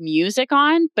might have music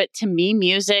on, but to me,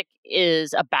 music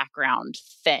is a background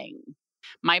thing.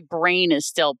 My brain is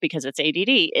still, because it's ADD,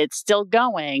 it's still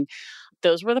going.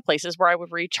 Those were the places where I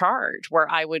would recharge, where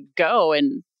I would go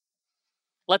and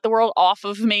let the world off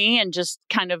of me and just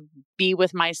kind of be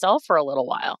with myself for a little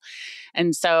while.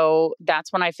 And so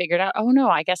that's when I figured out, oh no,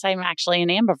 I guess I'm actually an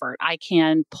ambivert. I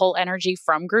can pull energy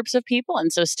from groups of people.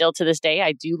 And so still to this day,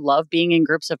 I do love being in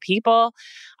groups of people.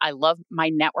 I love my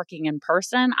networking in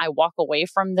person. I walk away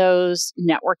from those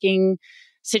networking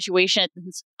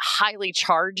situations highly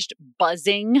charged,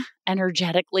 buzzing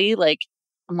energetically. Like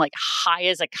I'm like high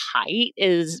as a kite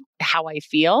is how I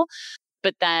feel.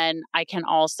 But then I can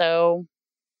also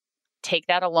take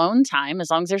that alone time, as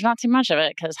long as there's not too much of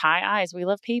it, because high eyes, we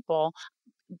love people.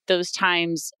 Those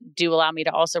times do allow me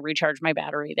to also recharge my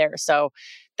battery there. So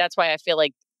that's why I feel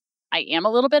like I am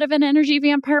a little bit of an energy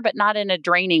vampire, but not in a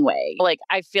draining way. Like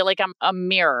I feel like I'm a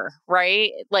mirror,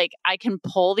 right? Like I can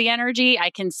pull the energy, I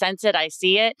can sense it, I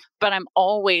see it, but I'm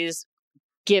always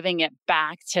giving it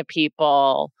back to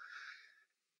people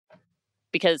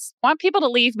because I want people to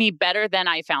leave me better than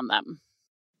I found them.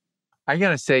 I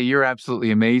got to say, you're absolutely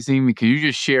amazing because you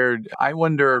just shared, I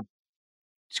wonder,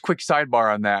 just quick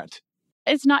sidebar on that.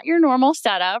 It's not your normal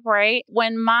setup, right?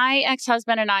 When my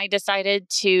ex-husband and I decided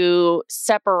to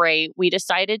separate, we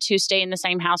decided to stay in the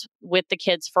same house with the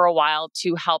kids for a while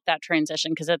to help that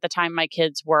transition. Because at the time, my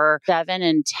kids were 7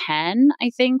 and 10, I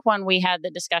think, when we had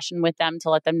the discussion with them to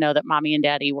let them know that mommy and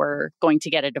daddy were going to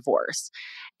get a divorce.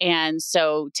 And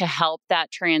so to help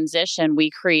that transition, we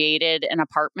created an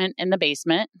apartment in the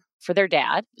basement for their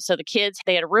dad. So the kids,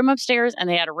 they had a room upstairs and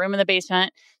they had a room in the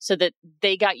basement so that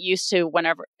they got used to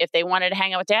whenever, if they wanted to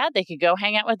hang out with dad, they could go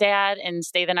hang out with dad and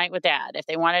stay the night with dad. If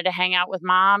they wanted to hang out with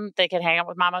mom, they could hang out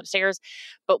with mom upstairs.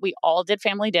 But we all did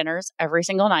family dinners every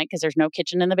single night because there's no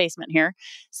kitchen in the basement here.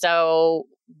 So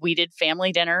we did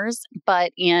family dinners.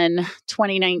 But in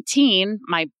 2019,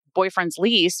 my boyfriend's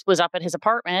lease was up at his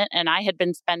apartment and I had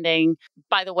been spending,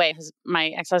 by the way, my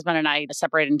ex-husband and I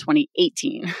separated in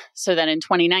 2018. So then in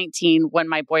 2019, when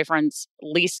my boyfriend's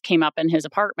lease came up in his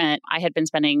apartment, I had been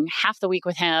spending half the week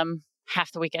with him,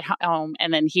 half the week at home,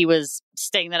 and then he was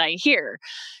staying the night here.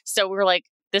 So we were like,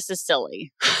 this is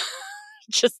silly.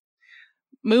 Just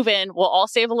move in. We'll all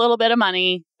save a little bit of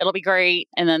money. It'll be great.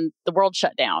 And then the world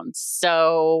shut down.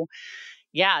 So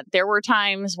Yeah, there were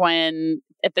times when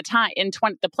at the time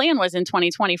the plan was in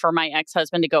 2020 for my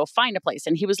ex-husband to go find a place,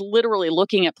 and he was literally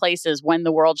looking at places when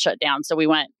the world shut down. So we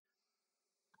went,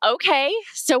 okay,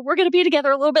 so we're going to be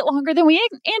together a little bit longer than we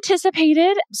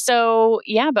anticipated. So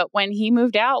yeah, but when he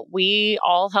moved out, we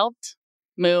all helped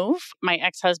move. My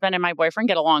ex-husband and my boyfriend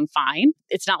get along fine.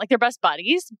 It's not like they're best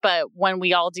buddies, but when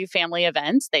we all do family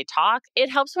events, they talk. It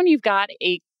helps when you've got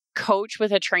a coach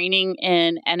with a training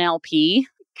in NLP,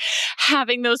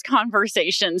 having those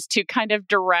conversations to kind of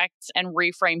direct and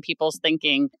reframe people's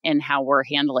thinking and how we're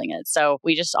handling it. So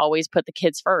we just always put the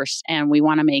kids first, and we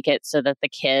want to make it so that the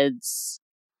kids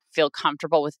feel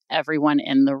comfortable with everyone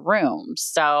in the room.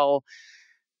 So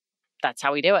that's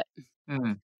how we do it.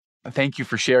 Mm. Thank you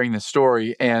for sharing this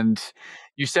story. And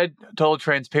you said total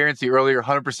transparency earlier,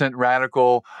 100%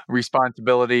 radical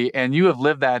responsibility. And you have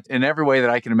lived that in every way that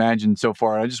I can imagine so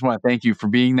far. I just want to thank you for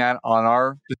being that on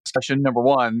our discussion, number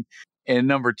one. And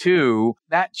number two,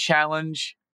 that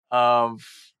challenge of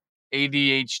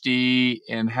ADHD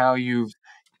and how you've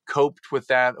coped with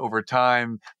that over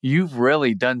time. You've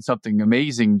really done something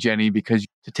amazing, Jennie, because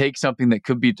to take something that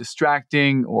could be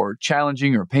distracting or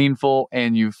challenging or painful,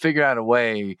 and you figure out a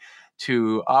way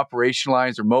to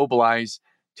operationalize or mobilize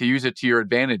to use it to your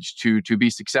advantage to be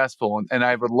successful. And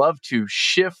I would love to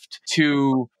shift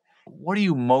to, what are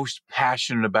you most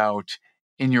passionate about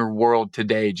in your world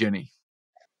today, Jennie?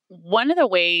 One of the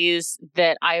ways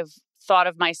that I've thought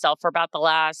of myself for about the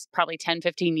last probably 10,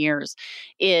 15 years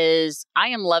is I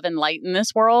am love and light in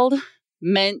this world,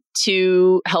 meant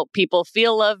to help people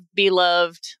feel loved, be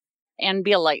loved, and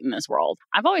be a light in this world.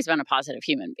 I've always been a positive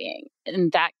human being,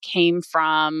 and that came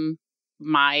from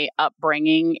my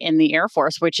upbringing in the Air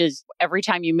Force, which is every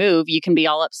time you move, you can be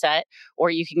all upset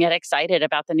or you can get excited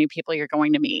about the new people you're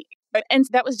going to meet. And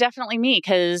that was definitely me,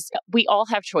 because we all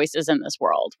have choices in this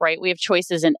world, right? We have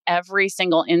choices in every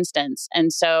single instance.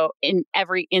 And so in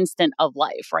every instant of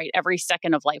life, right? Every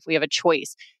second of life, we have a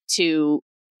choice to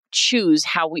choose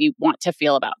how we want to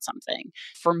feel about something.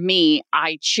 For me,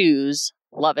 I choose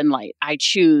love and light. I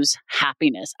choose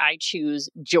happiness. I choose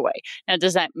joy. Now,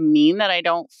 does that mean that I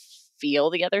don't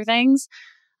feel the other things?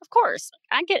 Of course,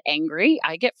 I get angry.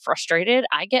 I get frustrated.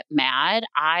 I get mad.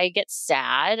 I get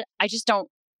sad. I just don't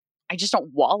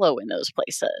wallow in those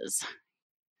places.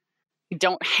 I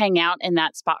don't hang out in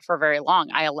that spot for very long.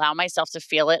 I allow myself to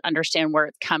feel it, understand where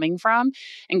it's coming from,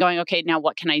 and going, okay, now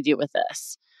what can I do with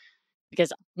this?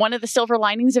 Because one of the silver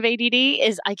linings of ADD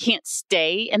is I can't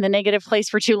stay in the negative place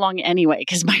for too long anyway,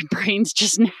 because my brain's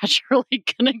just naturally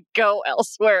going to go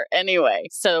elsewhere anyway.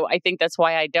 So I think that's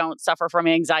why I don't suffer from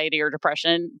anxiety or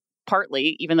depression,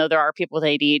 partly, even though there are people with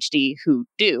ADHD who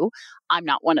do. I'm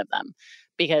not one of them,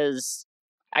 because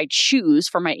I choose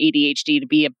for my ADHD to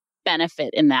be a benefit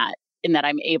in that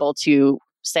I'm able to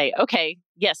say, okay,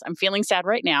 yes, I'm feeling sad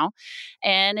right now.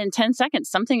 And in 10 seconds,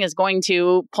 something is going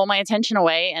to pull my attention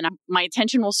away, and my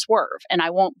attention will swerve, and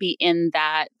I won't be in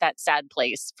that sad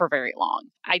place for very long.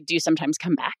 I do sometimes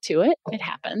come back to it. It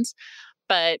happens.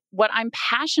 But what I'm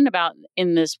passionate about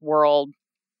in this world,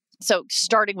 so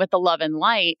starting with the love and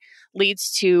light,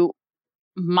 leads to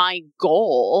my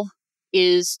goal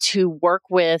is to work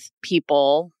with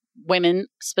people, women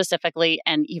specifically,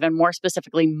 and even more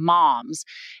specifically, moms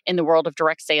in the world of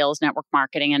direct sales, network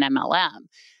marketing, and MLM.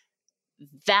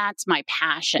 That's my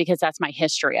passion, because that's my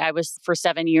history. I was for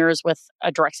 7 years with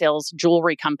a direct sales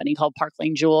jewelry company called Park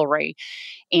Lane Jewelry.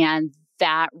 And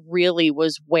that really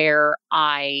was where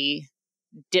I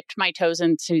dipped my toes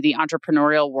into the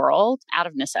entrepreneurial world out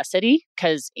of necessity,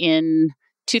 because in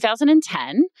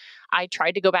 2010, I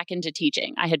tried to go back into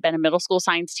teaching. I had been a middle school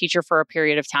science teacher for a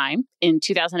period of time. In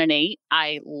 2008,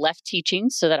 I left teaching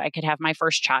so that I could have my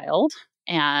first child.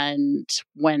 And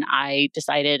when I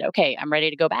decided, okay, I'm ready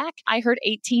to go back, I heard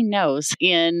 18 no's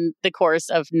in the course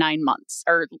of 9 months,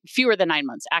 or fewer than 9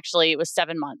 months. Actually, it was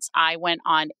 7 months. I went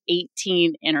on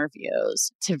 18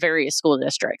 interviews to various school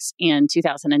districts in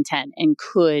 2010 and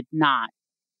could not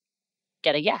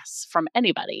get a yes from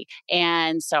anybody.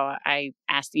 And so I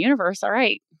asked the universe, all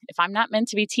right, if I'm not meant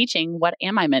to be teaching, what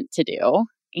am I meant to do?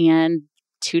 And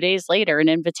 2 days later, an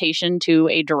invitation to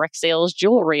a direct sales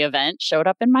jewelry event showed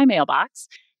up in my mailbox.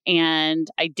 And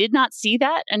I did not see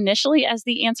that initially as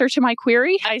the answer to my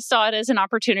query. I saw it as an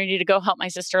opportunity to go help my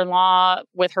sister-in-law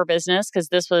with her business, because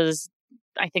this was,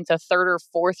 I think, the third or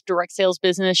fourth direct sales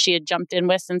business she had jumped in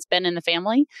with since been in the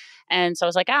family. And so I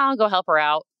was like, I'll go help her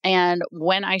out. And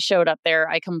when I showed up there,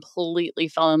 I completely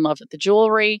fell in love with the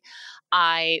jewelry.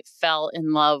 I fell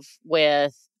in love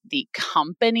with the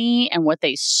company and what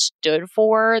they stood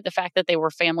for, the fact that they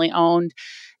were family owned.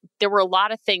 There were a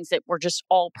lot of things that were just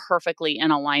all perfectly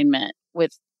in alignment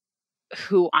with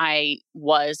who I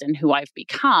was and who I've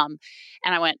become.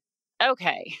 And I went,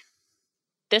 okay,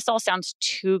 this all sounds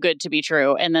too good to be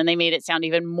true. And then they made it sound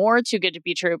even more too good to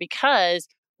be true because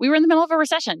we were in the middle of a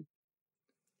recession,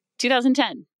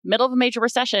 2010, middle of a major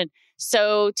recession.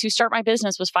 So to start my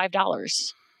business was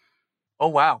 $5. Oh,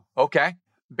 wow. Okay.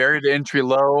 Barrier to entry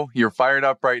low. You're fired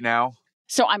up right now.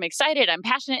 So I'm excited. I'm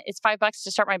passionate. It's $5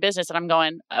 to start my business. And I'm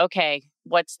going, okay,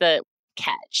 what's the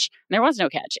catch? And there was no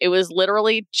catch. It was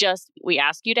literally just, we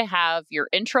ask you to have your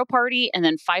intro party and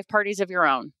then 5 parties of your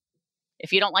own.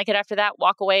 If you don't like it after that,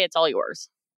 walk away. It's all yours.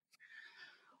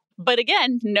 But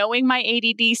again, knowing my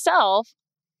ADD self,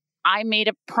 I made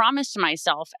a promise to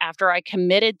myself after I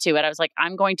committed to it. I was like,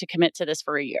 I'm going to commit to this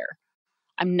for a year.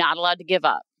 I'm not allowed to give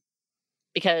up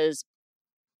because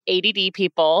ADD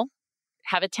people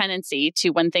have a tendency to,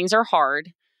 when things are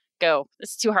hard, go,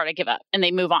 this is too hard, I give up. And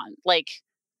they move on, like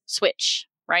switch,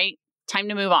 right? Time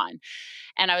to move on.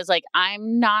 And I was like,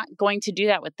 I'm not going to do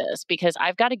that with this because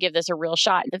I've got to give this a real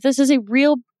shot. If this is a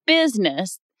real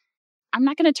business, I'm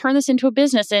not going to turn this into a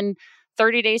business in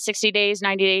 30 days, 60 days,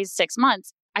 90 days, 6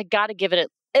 months. I got to give it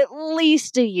at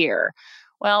least a year.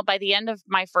 Well, by the end of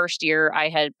my first year, I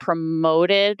had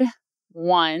promoted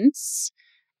once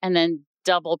and then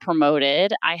double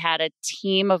promoted. I had a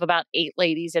team of about 8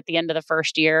 ladies at the end of the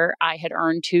first year. I had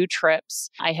earned 2 trips.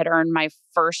 I had earned my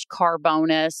first car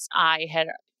bonus. I had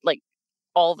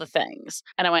all the things.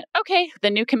 And I went, okay, the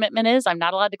new commitment is I'm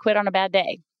not allowed to quit on a bad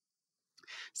day.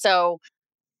 So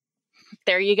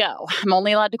there you go. I'm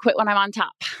only allowed to quit when I'm on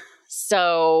top.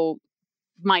 So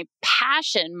my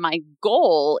passion, my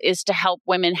goal is to help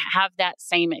women have that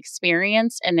same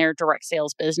experience in their direct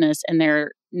sales business, in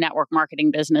their network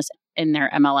marketing business, in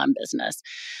their MLM business.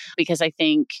 Because I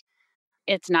think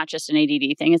it's not just an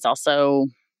ADD thing. It's also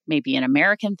maybe an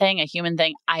American thing, a human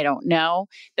thing. I don't know.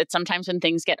 That sometimes when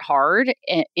things get hard,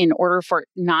 in order for it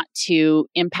not to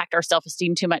impact our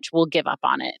self-esteem too much, we'll give up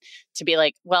on it. To be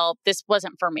like, well, this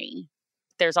wasn't for me.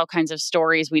 There's all kinds of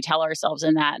stories we tell ourselves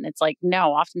in that. And it's like,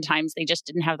 no, oftentimes they just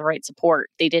didn't have the right support.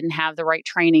 They didn't have the right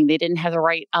training. They didn't have the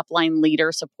right upline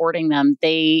leader supporting them.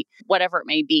 Whatever it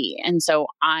may be. And so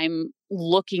I'm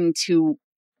looking to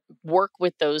work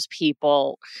with those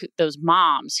people, those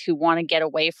moms who want to get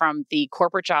away from the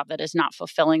corporate job that is not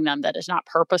fulfilling them, that is not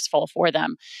purposeful for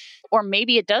them. Or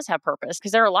maybe it does have purpose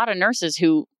because there are a lot of nurses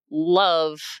who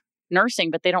love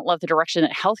nursing, but they don't love the direction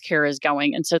that healthcare is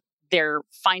going. And so they're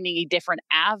finding a different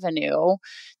avenue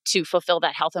to fulfill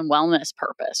that health and wellness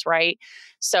purpose, right?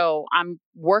 So I'm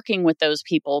working with those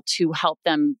people to help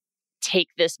them take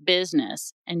this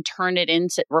business and turn it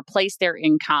into, replace their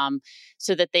income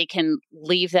so that they can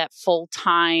leave that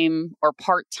full-time or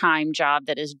part-time job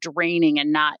that is draining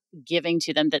and not giving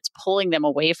to them, that's pulling them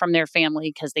away from their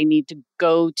family because they need to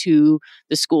go to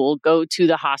the school, go to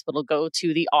the hospital, go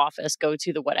to the office, go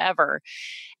to the whatever,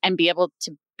 and be able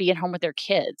to be at home with their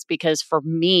kids. Because for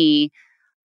me,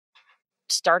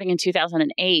 starting in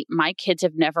 2008, my kids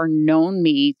have never known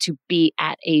me to be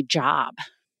at a job.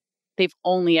 They've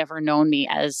only ever known me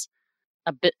as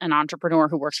an entrepreneur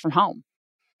who works from home.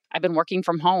 I've been working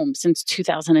from home since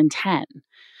 2010.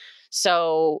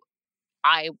 So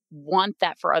I want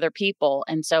that for other people.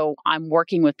 And so I'm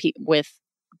working with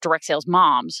direct sales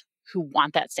moms who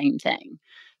want that same thing,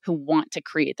 who want to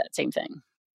create that same thing.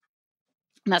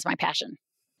 And that's my passion.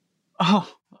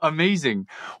 Oh, amazing.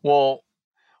 Well,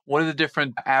 what are the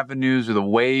different avenues or the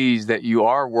ways that you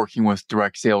are working with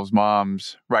direct sales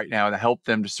moms right now to help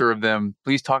them, to serve them?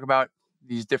 Please talk about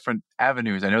these different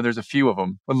avenues. I know there's a few of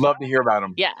them. Would love to hear about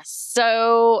them. Yes.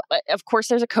 So, of course,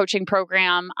 there's a coaching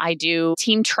program. I do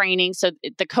team training. So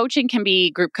the coaching can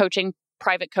be group coaching,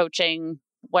 private coaching,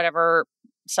 whatever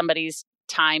somebody's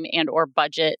time and or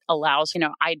budget allows.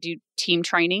 I do team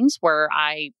trainings where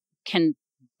I can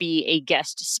be a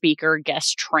guest speaker,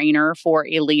 guest trainer for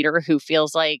a leader who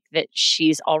feels like that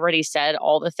she's already said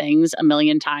all the things a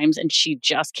million times and she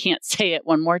just can't say it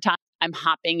one more time. I'm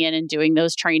hopping in and doing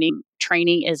those training.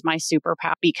 Training is my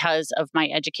superpower. Because of my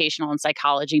educational and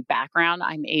psychology background,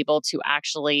 I'm able to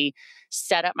actually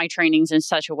set up my trainings in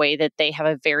such a way that they have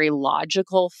a very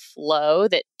logical flow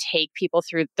that take people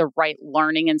through the right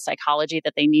learning and psychology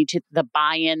that they need to, the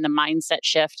buy-in, the mindset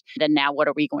shift. Then now what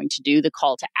are we going to do? The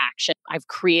call to action. I've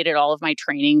created all of my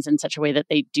trainings in such a way that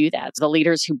they do that. So the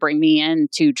leaders who bring me in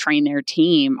to train their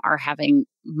team are having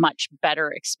much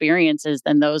better experiences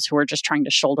than those who are just trying to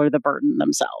shoulder the burden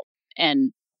themselves.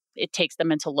 And it takes the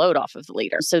mental load off of the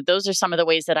leader. So those are some of the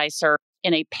ways that I serve.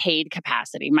 in a paid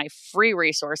capacity. My free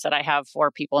resource that I have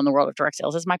for people in the world of direct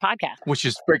sales is my podcast. Which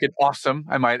is freaking awesome,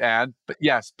 I might add. But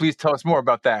yes, please tell us more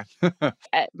about that.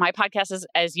 My podcast is,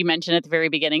 as you mentioned at the very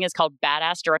beginning, is called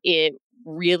Badass Direct. It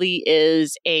really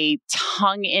is a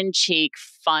tongue-in-cheek,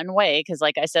 fun way, because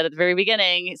like I said at the very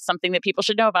beginning, it's something that people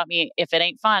should know about me. If it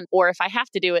ain't fun, or if I have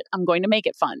to do it, I'm going to make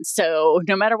it fun. So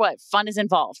no matter what, fun is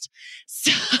involved.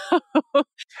 So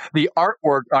The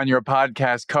artwork on your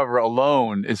podcast cover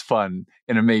alone is fun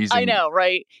and amazing. I know,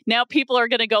 right? Now people are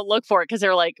going to go look for it because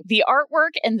they're like, the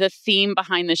artwork and the theme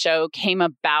behind the show came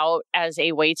about as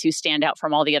a way to stand out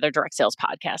from all the other direct sales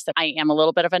podcasts. I am a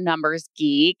little bit of a numbers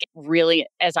geek, really,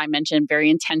 as I mentioned, very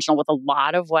intentional with a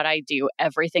lot of what I do.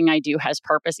 Everything I do has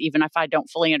purpose, even if I don't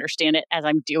fully understand it as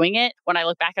I'm doing it. When I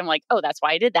look back, I'm like, oh, that's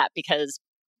why I did that, because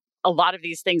a lot of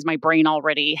these things my brain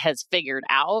already has figured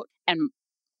out. And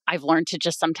I've learned to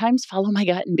just sometimes follow my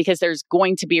gut, and because there's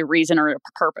going to be a reason or a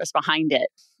purpose behind it.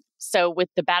 So with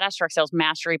the Badass Direct Sales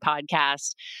Mastery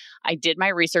podcast, I did my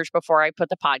research before I put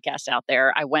the podcast out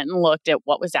there. I went and looked at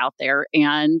what was out there.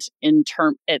 And in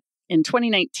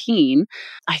 2019,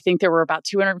 I think there were about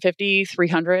 250,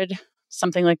 300,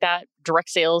 something like that, direct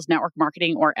sales, network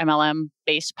marketing, or MLM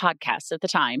based podcasts at the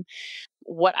time.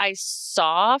 What I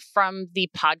saw from the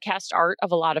podcast art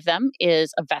of a lot of them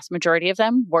is a vast majority of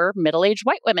them were middle-aged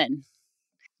white women.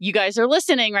 You guys are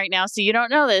listening right now, so you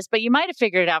don't know this, but you might have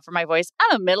figured it out from my voice.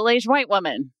 I'm a middle-aged white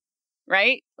woman,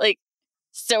 right? Like,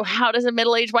 so how does a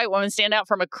middle-aged white woman stand out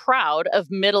from a crowd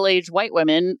of middle-aged white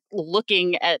women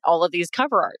looking at all of these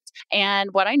cover arts?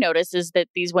 And what I noticed is that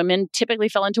these women typically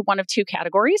fell into one of two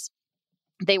categories.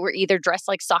 They were either dressed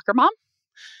like soccer mom.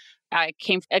 A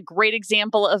great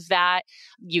example of that.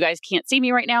 You guys can't see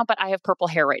me right now, but I have purple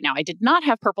hair right now. I did not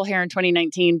have purple hair in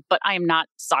 2019, but I am not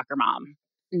soccer mom.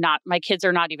 My kids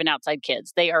are not even outside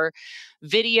kids. They are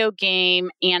video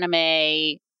game,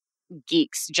 anime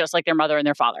geeks, just like their mother and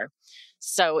their father.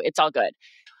 So it's all good.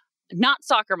 Not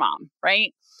soccer mom,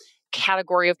 right?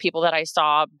 Category of people that I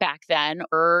saw back then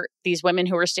are these women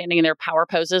who were standing in their power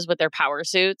poses with their power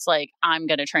suits, like, I'm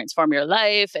going to transform your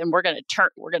life and we're going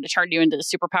to turn you into a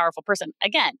super powerful person.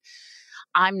 Again,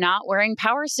 I'm not wearing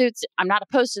power suits. I'm not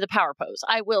opposed to the power pose.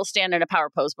 I will stand in a power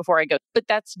pose before I go, but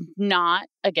that's not,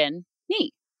 again,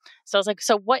 me. So I was like,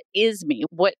 so what is me?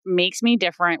 What makes me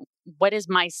different? What is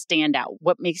my standout?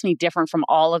 What makes me different from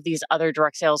all of these other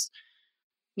direct sales,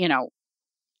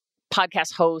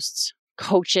 podcast hosts,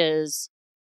 coaches,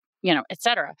 et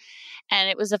cetera. And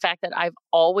it was the fact that I've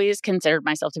always considered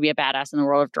myself to be a badass in the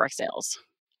world of direct sales.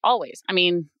 Always. I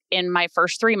mean, in my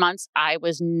first 3 months, I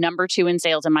was number 2 in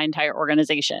sales in my entire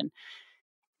organization.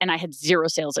 And I had 0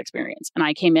 sales experience. And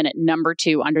I came in at number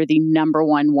 2 under the number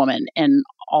 1 woman in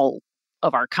all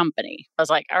of our company. I was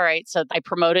like, all right, so I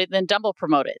promoted, then double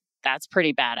promoted. That's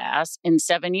pretty badass. In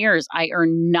 7 years, I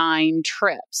earned 9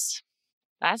 trips.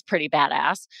 That's pretty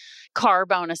badass. Car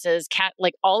bonuses,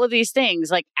 like all of these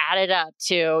things, like added up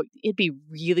to, it'd be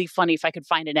really funny if I could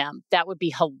find an M. That would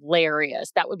be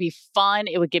hilarious. That would be fun.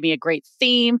 It would give me a great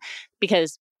theme,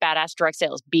 because badass direct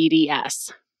sales,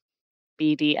 BDS,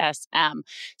 BDSM.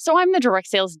 So I'm the direct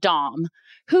sales Dom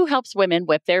who helps women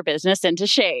whip their business into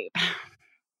shape.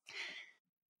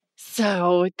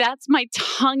 So that's my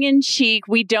tongue-in-cheek.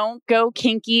 We don't go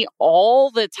kinky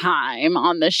all the time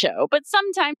on the show, but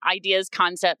sometimes ideas,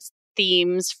 concepts,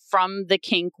 themes from the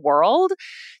kink world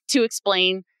to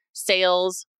explain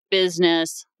sales,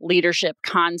 business, leadership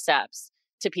concepts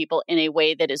to people in a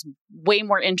way that is way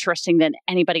more interesting than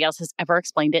anybody else has ever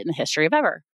explained it in the history of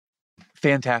ever.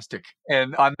 Fantastic.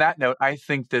 And on that note, I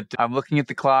think that I'm looking at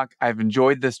the clock. I've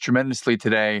enjoyed this tremendously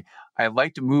today. I'd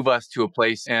like to move us to a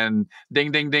place and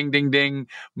ding, ding, ding, ding, ding,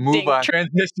 move us.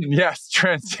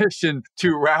 Transition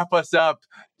to wrap us up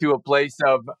to a place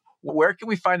of where can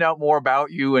we find out more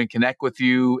about you and connect with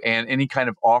you, and any kind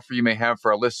of offer you may have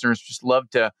for our listeners. Just love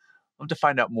to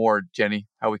find out more, Jennie,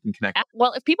 how we can connect.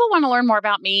 Well, if people want to learn more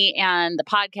about me and the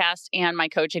podcast and my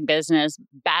coaching business,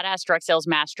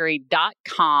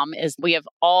 badassdirectsalesmastery.com we have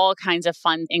all kinds of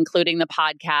fun, including the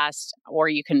podcast, or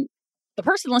the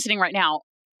person listening right now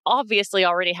obviously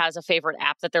already has a favorite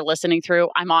app that they're listening through.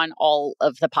 I'm on all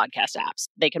of the podcast apps.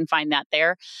 They can find that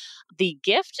there. The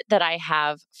gift that I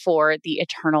have for the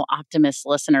Eternal Optimist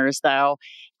listeners, though,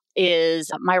 is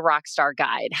my Rockstar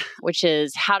Guide, which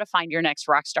is how to find your next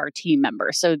Rockstar team member.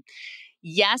 So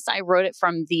yes, I wrote it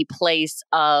from the place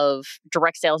of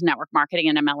direct sales, network marketing,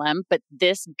 and MLM, but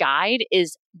this guide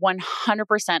is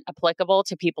 100% applicable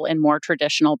to people in more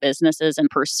traditional businesses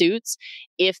and pursuits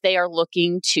if they are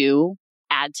looking to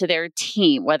add to their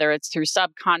team, whether it's through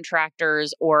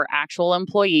subcontractors or actual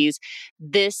employees,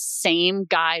 this same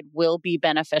guide will be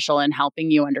beneficial in helping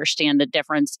you understand the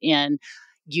difference in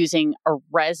using a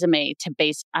resume to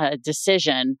base a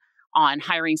decision on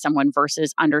hiring someone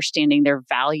versus understanding their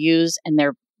values and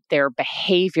their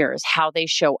behaviors, how they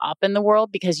show up in the world,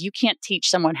 because you can't teach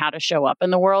someone how to show up in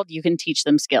the world. You can teach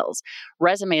them skills.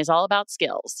 Resume is all about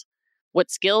skills. What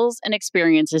skills and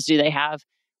experiences do they have?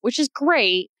 Which is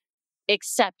great,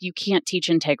 except you can't teach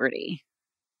integrity.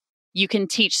 You can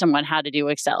teach someone how to do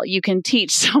Excel. You can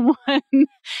teach someone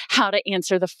how to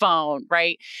answer the phone,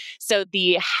 right? So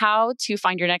the how to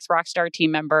find your next rockstar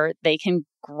team member, they can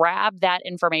grab that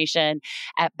information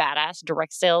at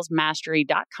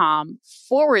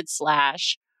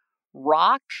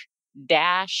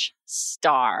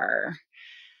badassdirectsales.com/rock-star.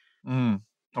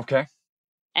 Okay.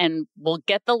 And we'll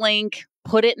get the link,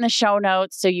 put it in the show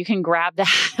notes so you can grab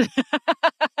that.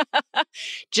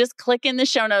 Just click in the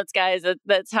show notes, guys.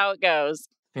 That's how it goes.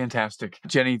 Fantastic.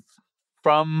 Jennie,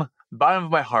 from the bottom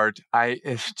of my heart, I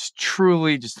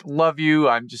truly just love you.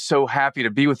 I'm just so happy to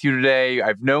be with you today.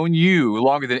 I've known you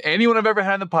longer than anyone I've ever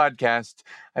had on the podcast.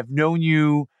 I've known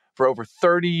you for over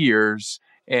 30 years.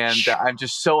 And I'm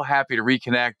just so happy to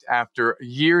reconnect after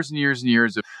years and years and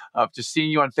years of just seeing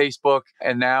you on Facebook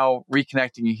and now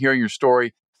reconnecting and hearing your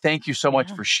story. Thank you so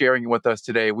much for sharing it with us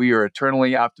today. We are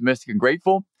eternally optimistic and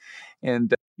grateful.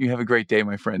 And you have a great day,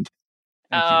 my friend.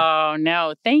 Thank you.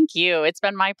 No, thank you. It's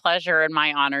been my pleasure and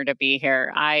my honor to be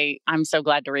here. I'm so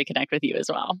glad to reconnect with you as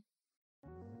well.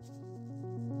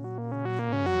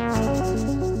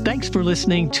 Thanks for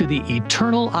listening to the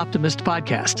Eternal Optimist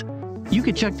Podcast. You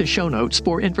can check the show notes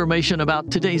for information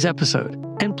about today's episode.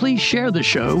 And please share the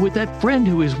show with that friend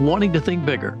who is wanting to think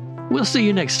bigger. We'll see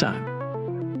you next time.